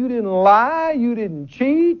rob, you didn't lie, you didn't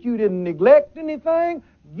cheat, you didn't neglect anything.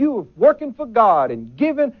 You were working for God and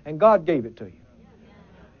giving, and God gave it to you.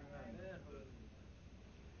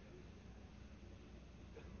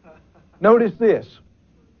 Notice this.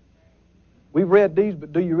 We've read these,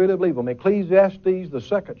 but do you really believe them? Ecclesiastes, the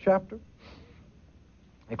 2nd chapter.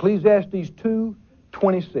 Ecclesiastes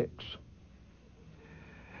 2:26.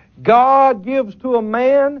 God gives to a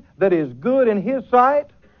man that is good in His sight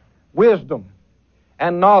wisdom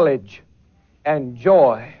and knowledge and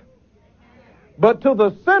joy. But to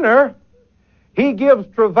the sinner He gives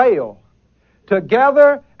travail to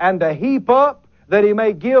gather and to heap up, that he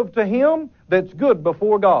may give to him that's good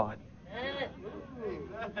before God.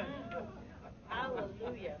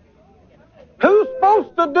 Who's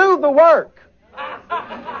supposed to do the work?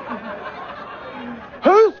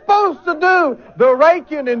 Who's supposed to do the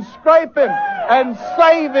raking and scraping and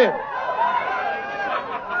saving?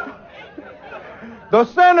 The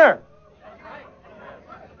sinner.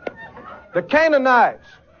 The Canaanites.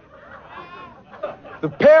 The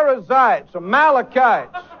Perizzites,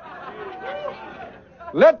 Amalekites.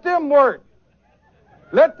 Let them work.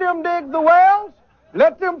 Let them dig the wells.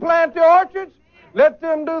 Let them plant the orchards. Let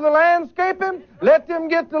them do the landscaping. Let them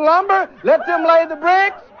get the lumber. Let them lay the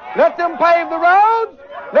bricks. Let them pave the roads.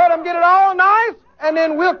 Let them get it all nice, and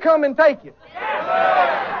then we'll come and take it.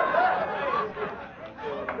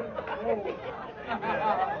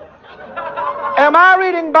 Am I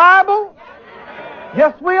reading Bible?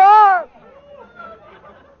 Yes, we are.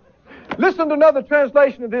 Listen to another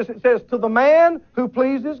translation of this. It says, to the man who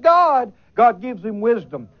pleases God, God gives him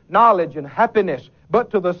wisdom, knowledge, and happiness.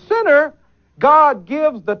 But to the sinner, God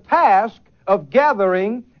gives the task of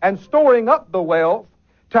gathering and storing up the wealth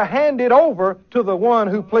to hand it over to the one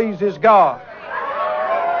who pleases God.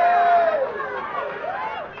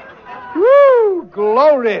 Woo!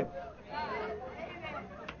 Glory!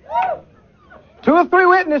 2 or 3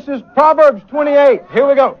 witnesses, Proverbs 28. Here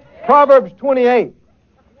we go. Proverbs 28.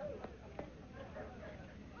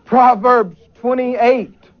 Proverbs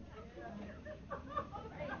 28.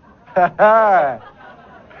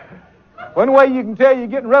 One way you can tell you're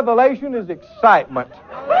getting revelation is excitement.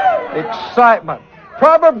 Excitement.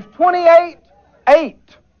 Proverbs 28:8.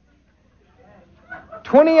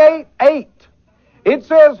 28:8. It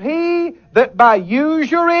says, he that by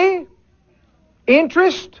usury,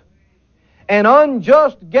 interest, and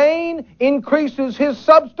unjust gain increases his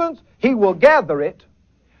substance, he will gather it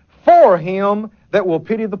for him that will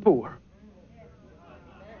pity the poor.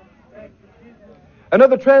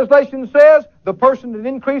 Another translation says, the person that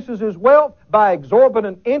increases his wealth by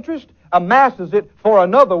exorbitant interest amasses it for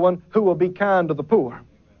another one who will be kind to the poor.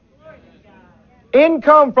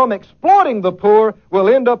 Income from exploiting the poor will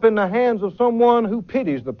end up in the hands of someone who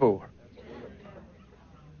pities the poor.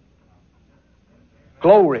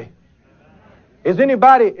 Glory. Is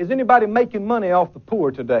anybody making money off the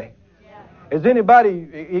poor today? Is anybody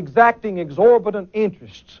exacting exorbitant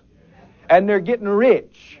interests? And they're getting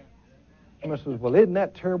rich. Somebody says, well, isn't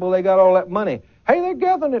that terrible? They got all that money. Hey, they're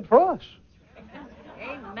gathering it for us.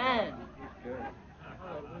 Amen.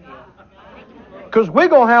 Because we're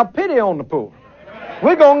going to have pity on the poor.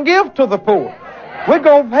 We're going to give to the poor. We're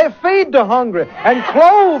going to feed the hungry and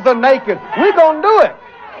clothe the naked. We're going to do it.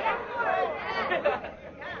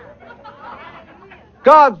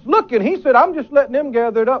 God's looking. He said, I'm just letting them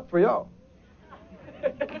gather it up for y'all.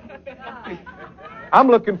 I'm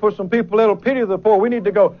looking for some people that'll pity the poor. We need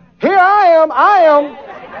to go, here I am.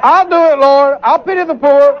 I'll do it, Lord. I'll pity the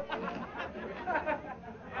poor.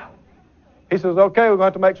 He says, okay, we're going to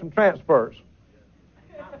have to make some transfers.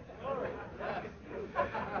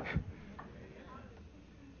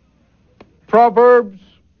 Proverbs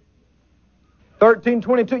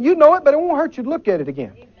 13:22. You know it, but it won't hurt you to look at it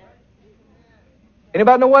again.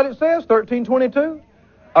 Anybody know what it says? 13:22.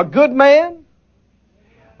 A good man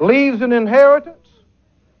leaves an inheritance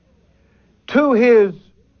to his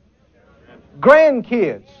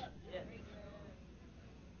grandkids.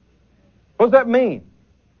 What does that mean?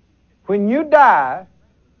 When you die,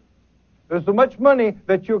 there's so much money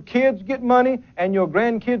that your kids get money and your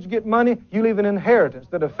grandkids get money, you leave an inheritance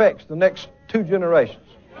that affects the next 2 generations.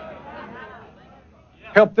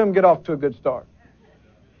 Help them get off to a good start.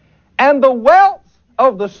 And the wealth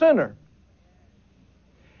of the sinner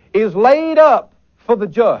is laid up for the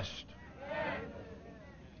just.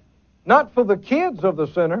 Not for the kids of the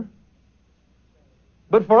sinner,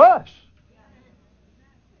 but for us.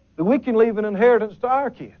 That we can leave an inheritance to our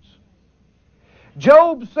kids.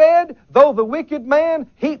 Job said, though the wicked man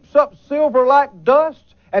heaps up silver like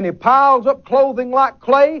dust, and he piles up clothing like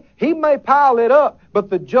clay, he may pile it up, but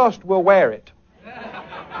the just will wear it.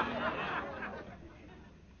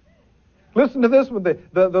 Listen to this with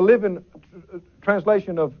the living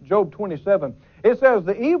translation of Job 27. It says,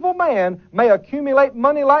 the evil man may accumulate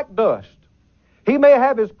money like dust. He may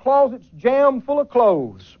have his closets jammed full of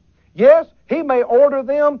clothes. Yes, he may order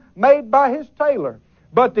them made by his tailor.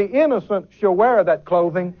 But the innocent shall wear that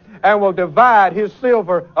clothing and will divide his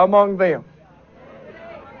silver among them.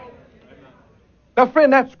 Now,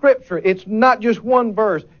 friend, that's Scripture. It's not just one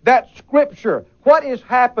verse. That's Scripture. What is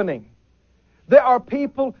happening? There are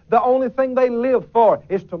people, the only thing they live for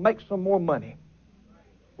is to make some more money.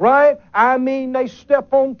 Right? I mean, they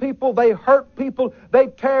step on people, they hurt people, they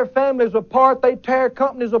tear families apart, they tear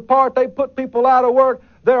companies apart, they put people out of work.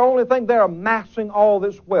 Their only thing, they're amassing all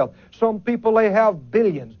this wealth. Some people, they have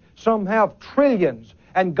billions. Some have trillions.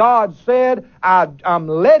 And God said, I'm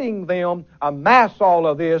letting them amass all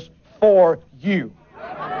of this for you.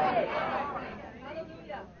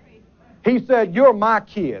 He said, you're my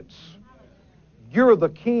kids. You're the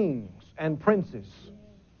kings and princes.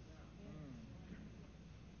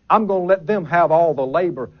 I'm going to let them have all the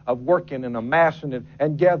labor of working and amassing it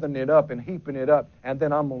and gathering it up and heaping it up, and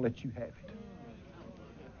then I'm going to let you have it.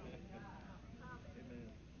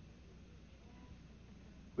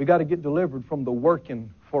 We got to get delivered from the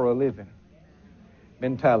working for a living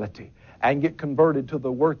mentality and get converted to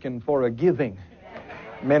the working for a giving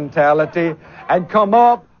mentality and come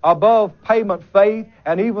up above payment faith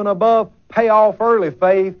and even above pay off early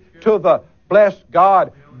faith to the bless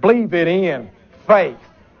God, believe it in faith.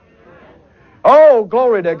 Oh,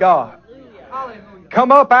 glory to God.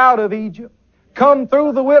 Come up out of Egypt. Come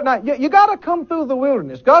through the wilderness. You got to come through the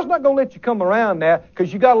wilderness. God's not going to let you come around there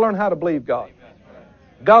because you got to learn how to believe God.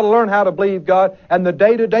 Got to learn how to believe God, and the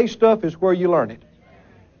day-to-day stuff is where you learn it.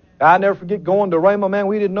 I never forget going to Rhema, man,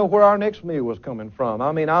 we didn't know where our next meal was coming from.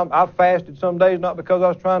 I mean, I fasted some days not because I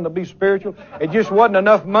was trying to be spiritual. It just wasn't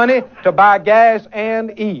enough money to buy gas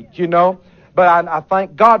and eat, you know. But I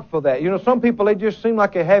thank God for that. You know, some people, they just seem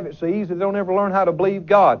like they have it so easy, they don't ever learn how to believe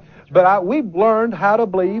God. But we've learned how to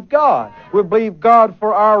believe God. We believe God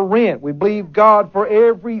for our rent. We believe God for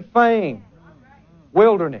everything.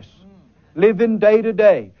 Wilderness. Living day to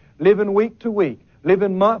day. Living week to week.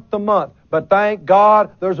 Living month to month. But thank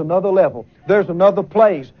God there's another level. There's another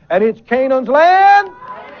place. And it's Canaan's land.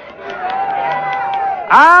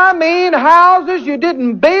 I mean houses you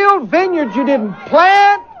didn't build. Vineyards you didn't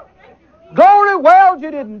plant. Glory wells you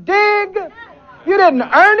didn't dig. You didn't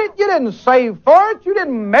earn it. You didn't save for it. You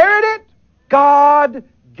didn't merit it. God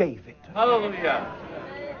gave it. Hallelujah.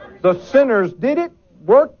 The sinners did it.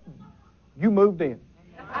 Worked. You moved in.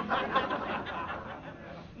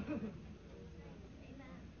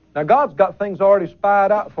 Now, God's got things already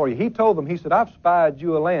spied out for you. He told them, He said, I've spied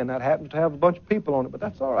you a land that happens to have a bunch of people on it, but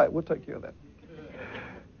that's all right. We'll take care of that.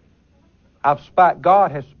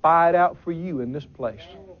 God has spied out for you in this place.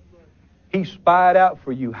 He spied out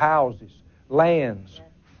for you houses, lands,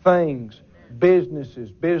 things,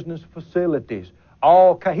 businesses, business facilities,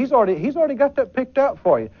 He's already got that picked out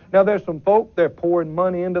for you. Now there's some folk, they're pouring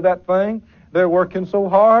money into that thing. They're working so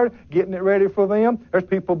hard, getting it ready for them. There's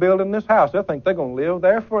people building this house. They think they're going to live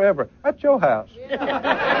there forever. That's your house.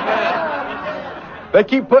 They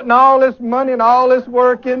keep putting all this money and all this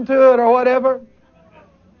work into it or whatever.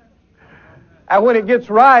 And when it gets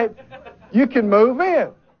right, you can move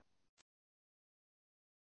in.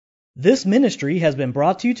 This ministry has been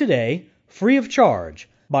brought to you today, free of charge,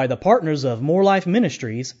 by the partners of More Life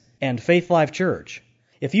Ministries and Faith Life Church.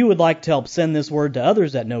 If you would like to help send this word to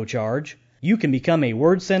others at no charge, you can become a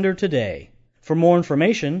word sender today. For more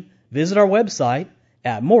information, visit our website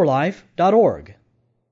at morelife.org.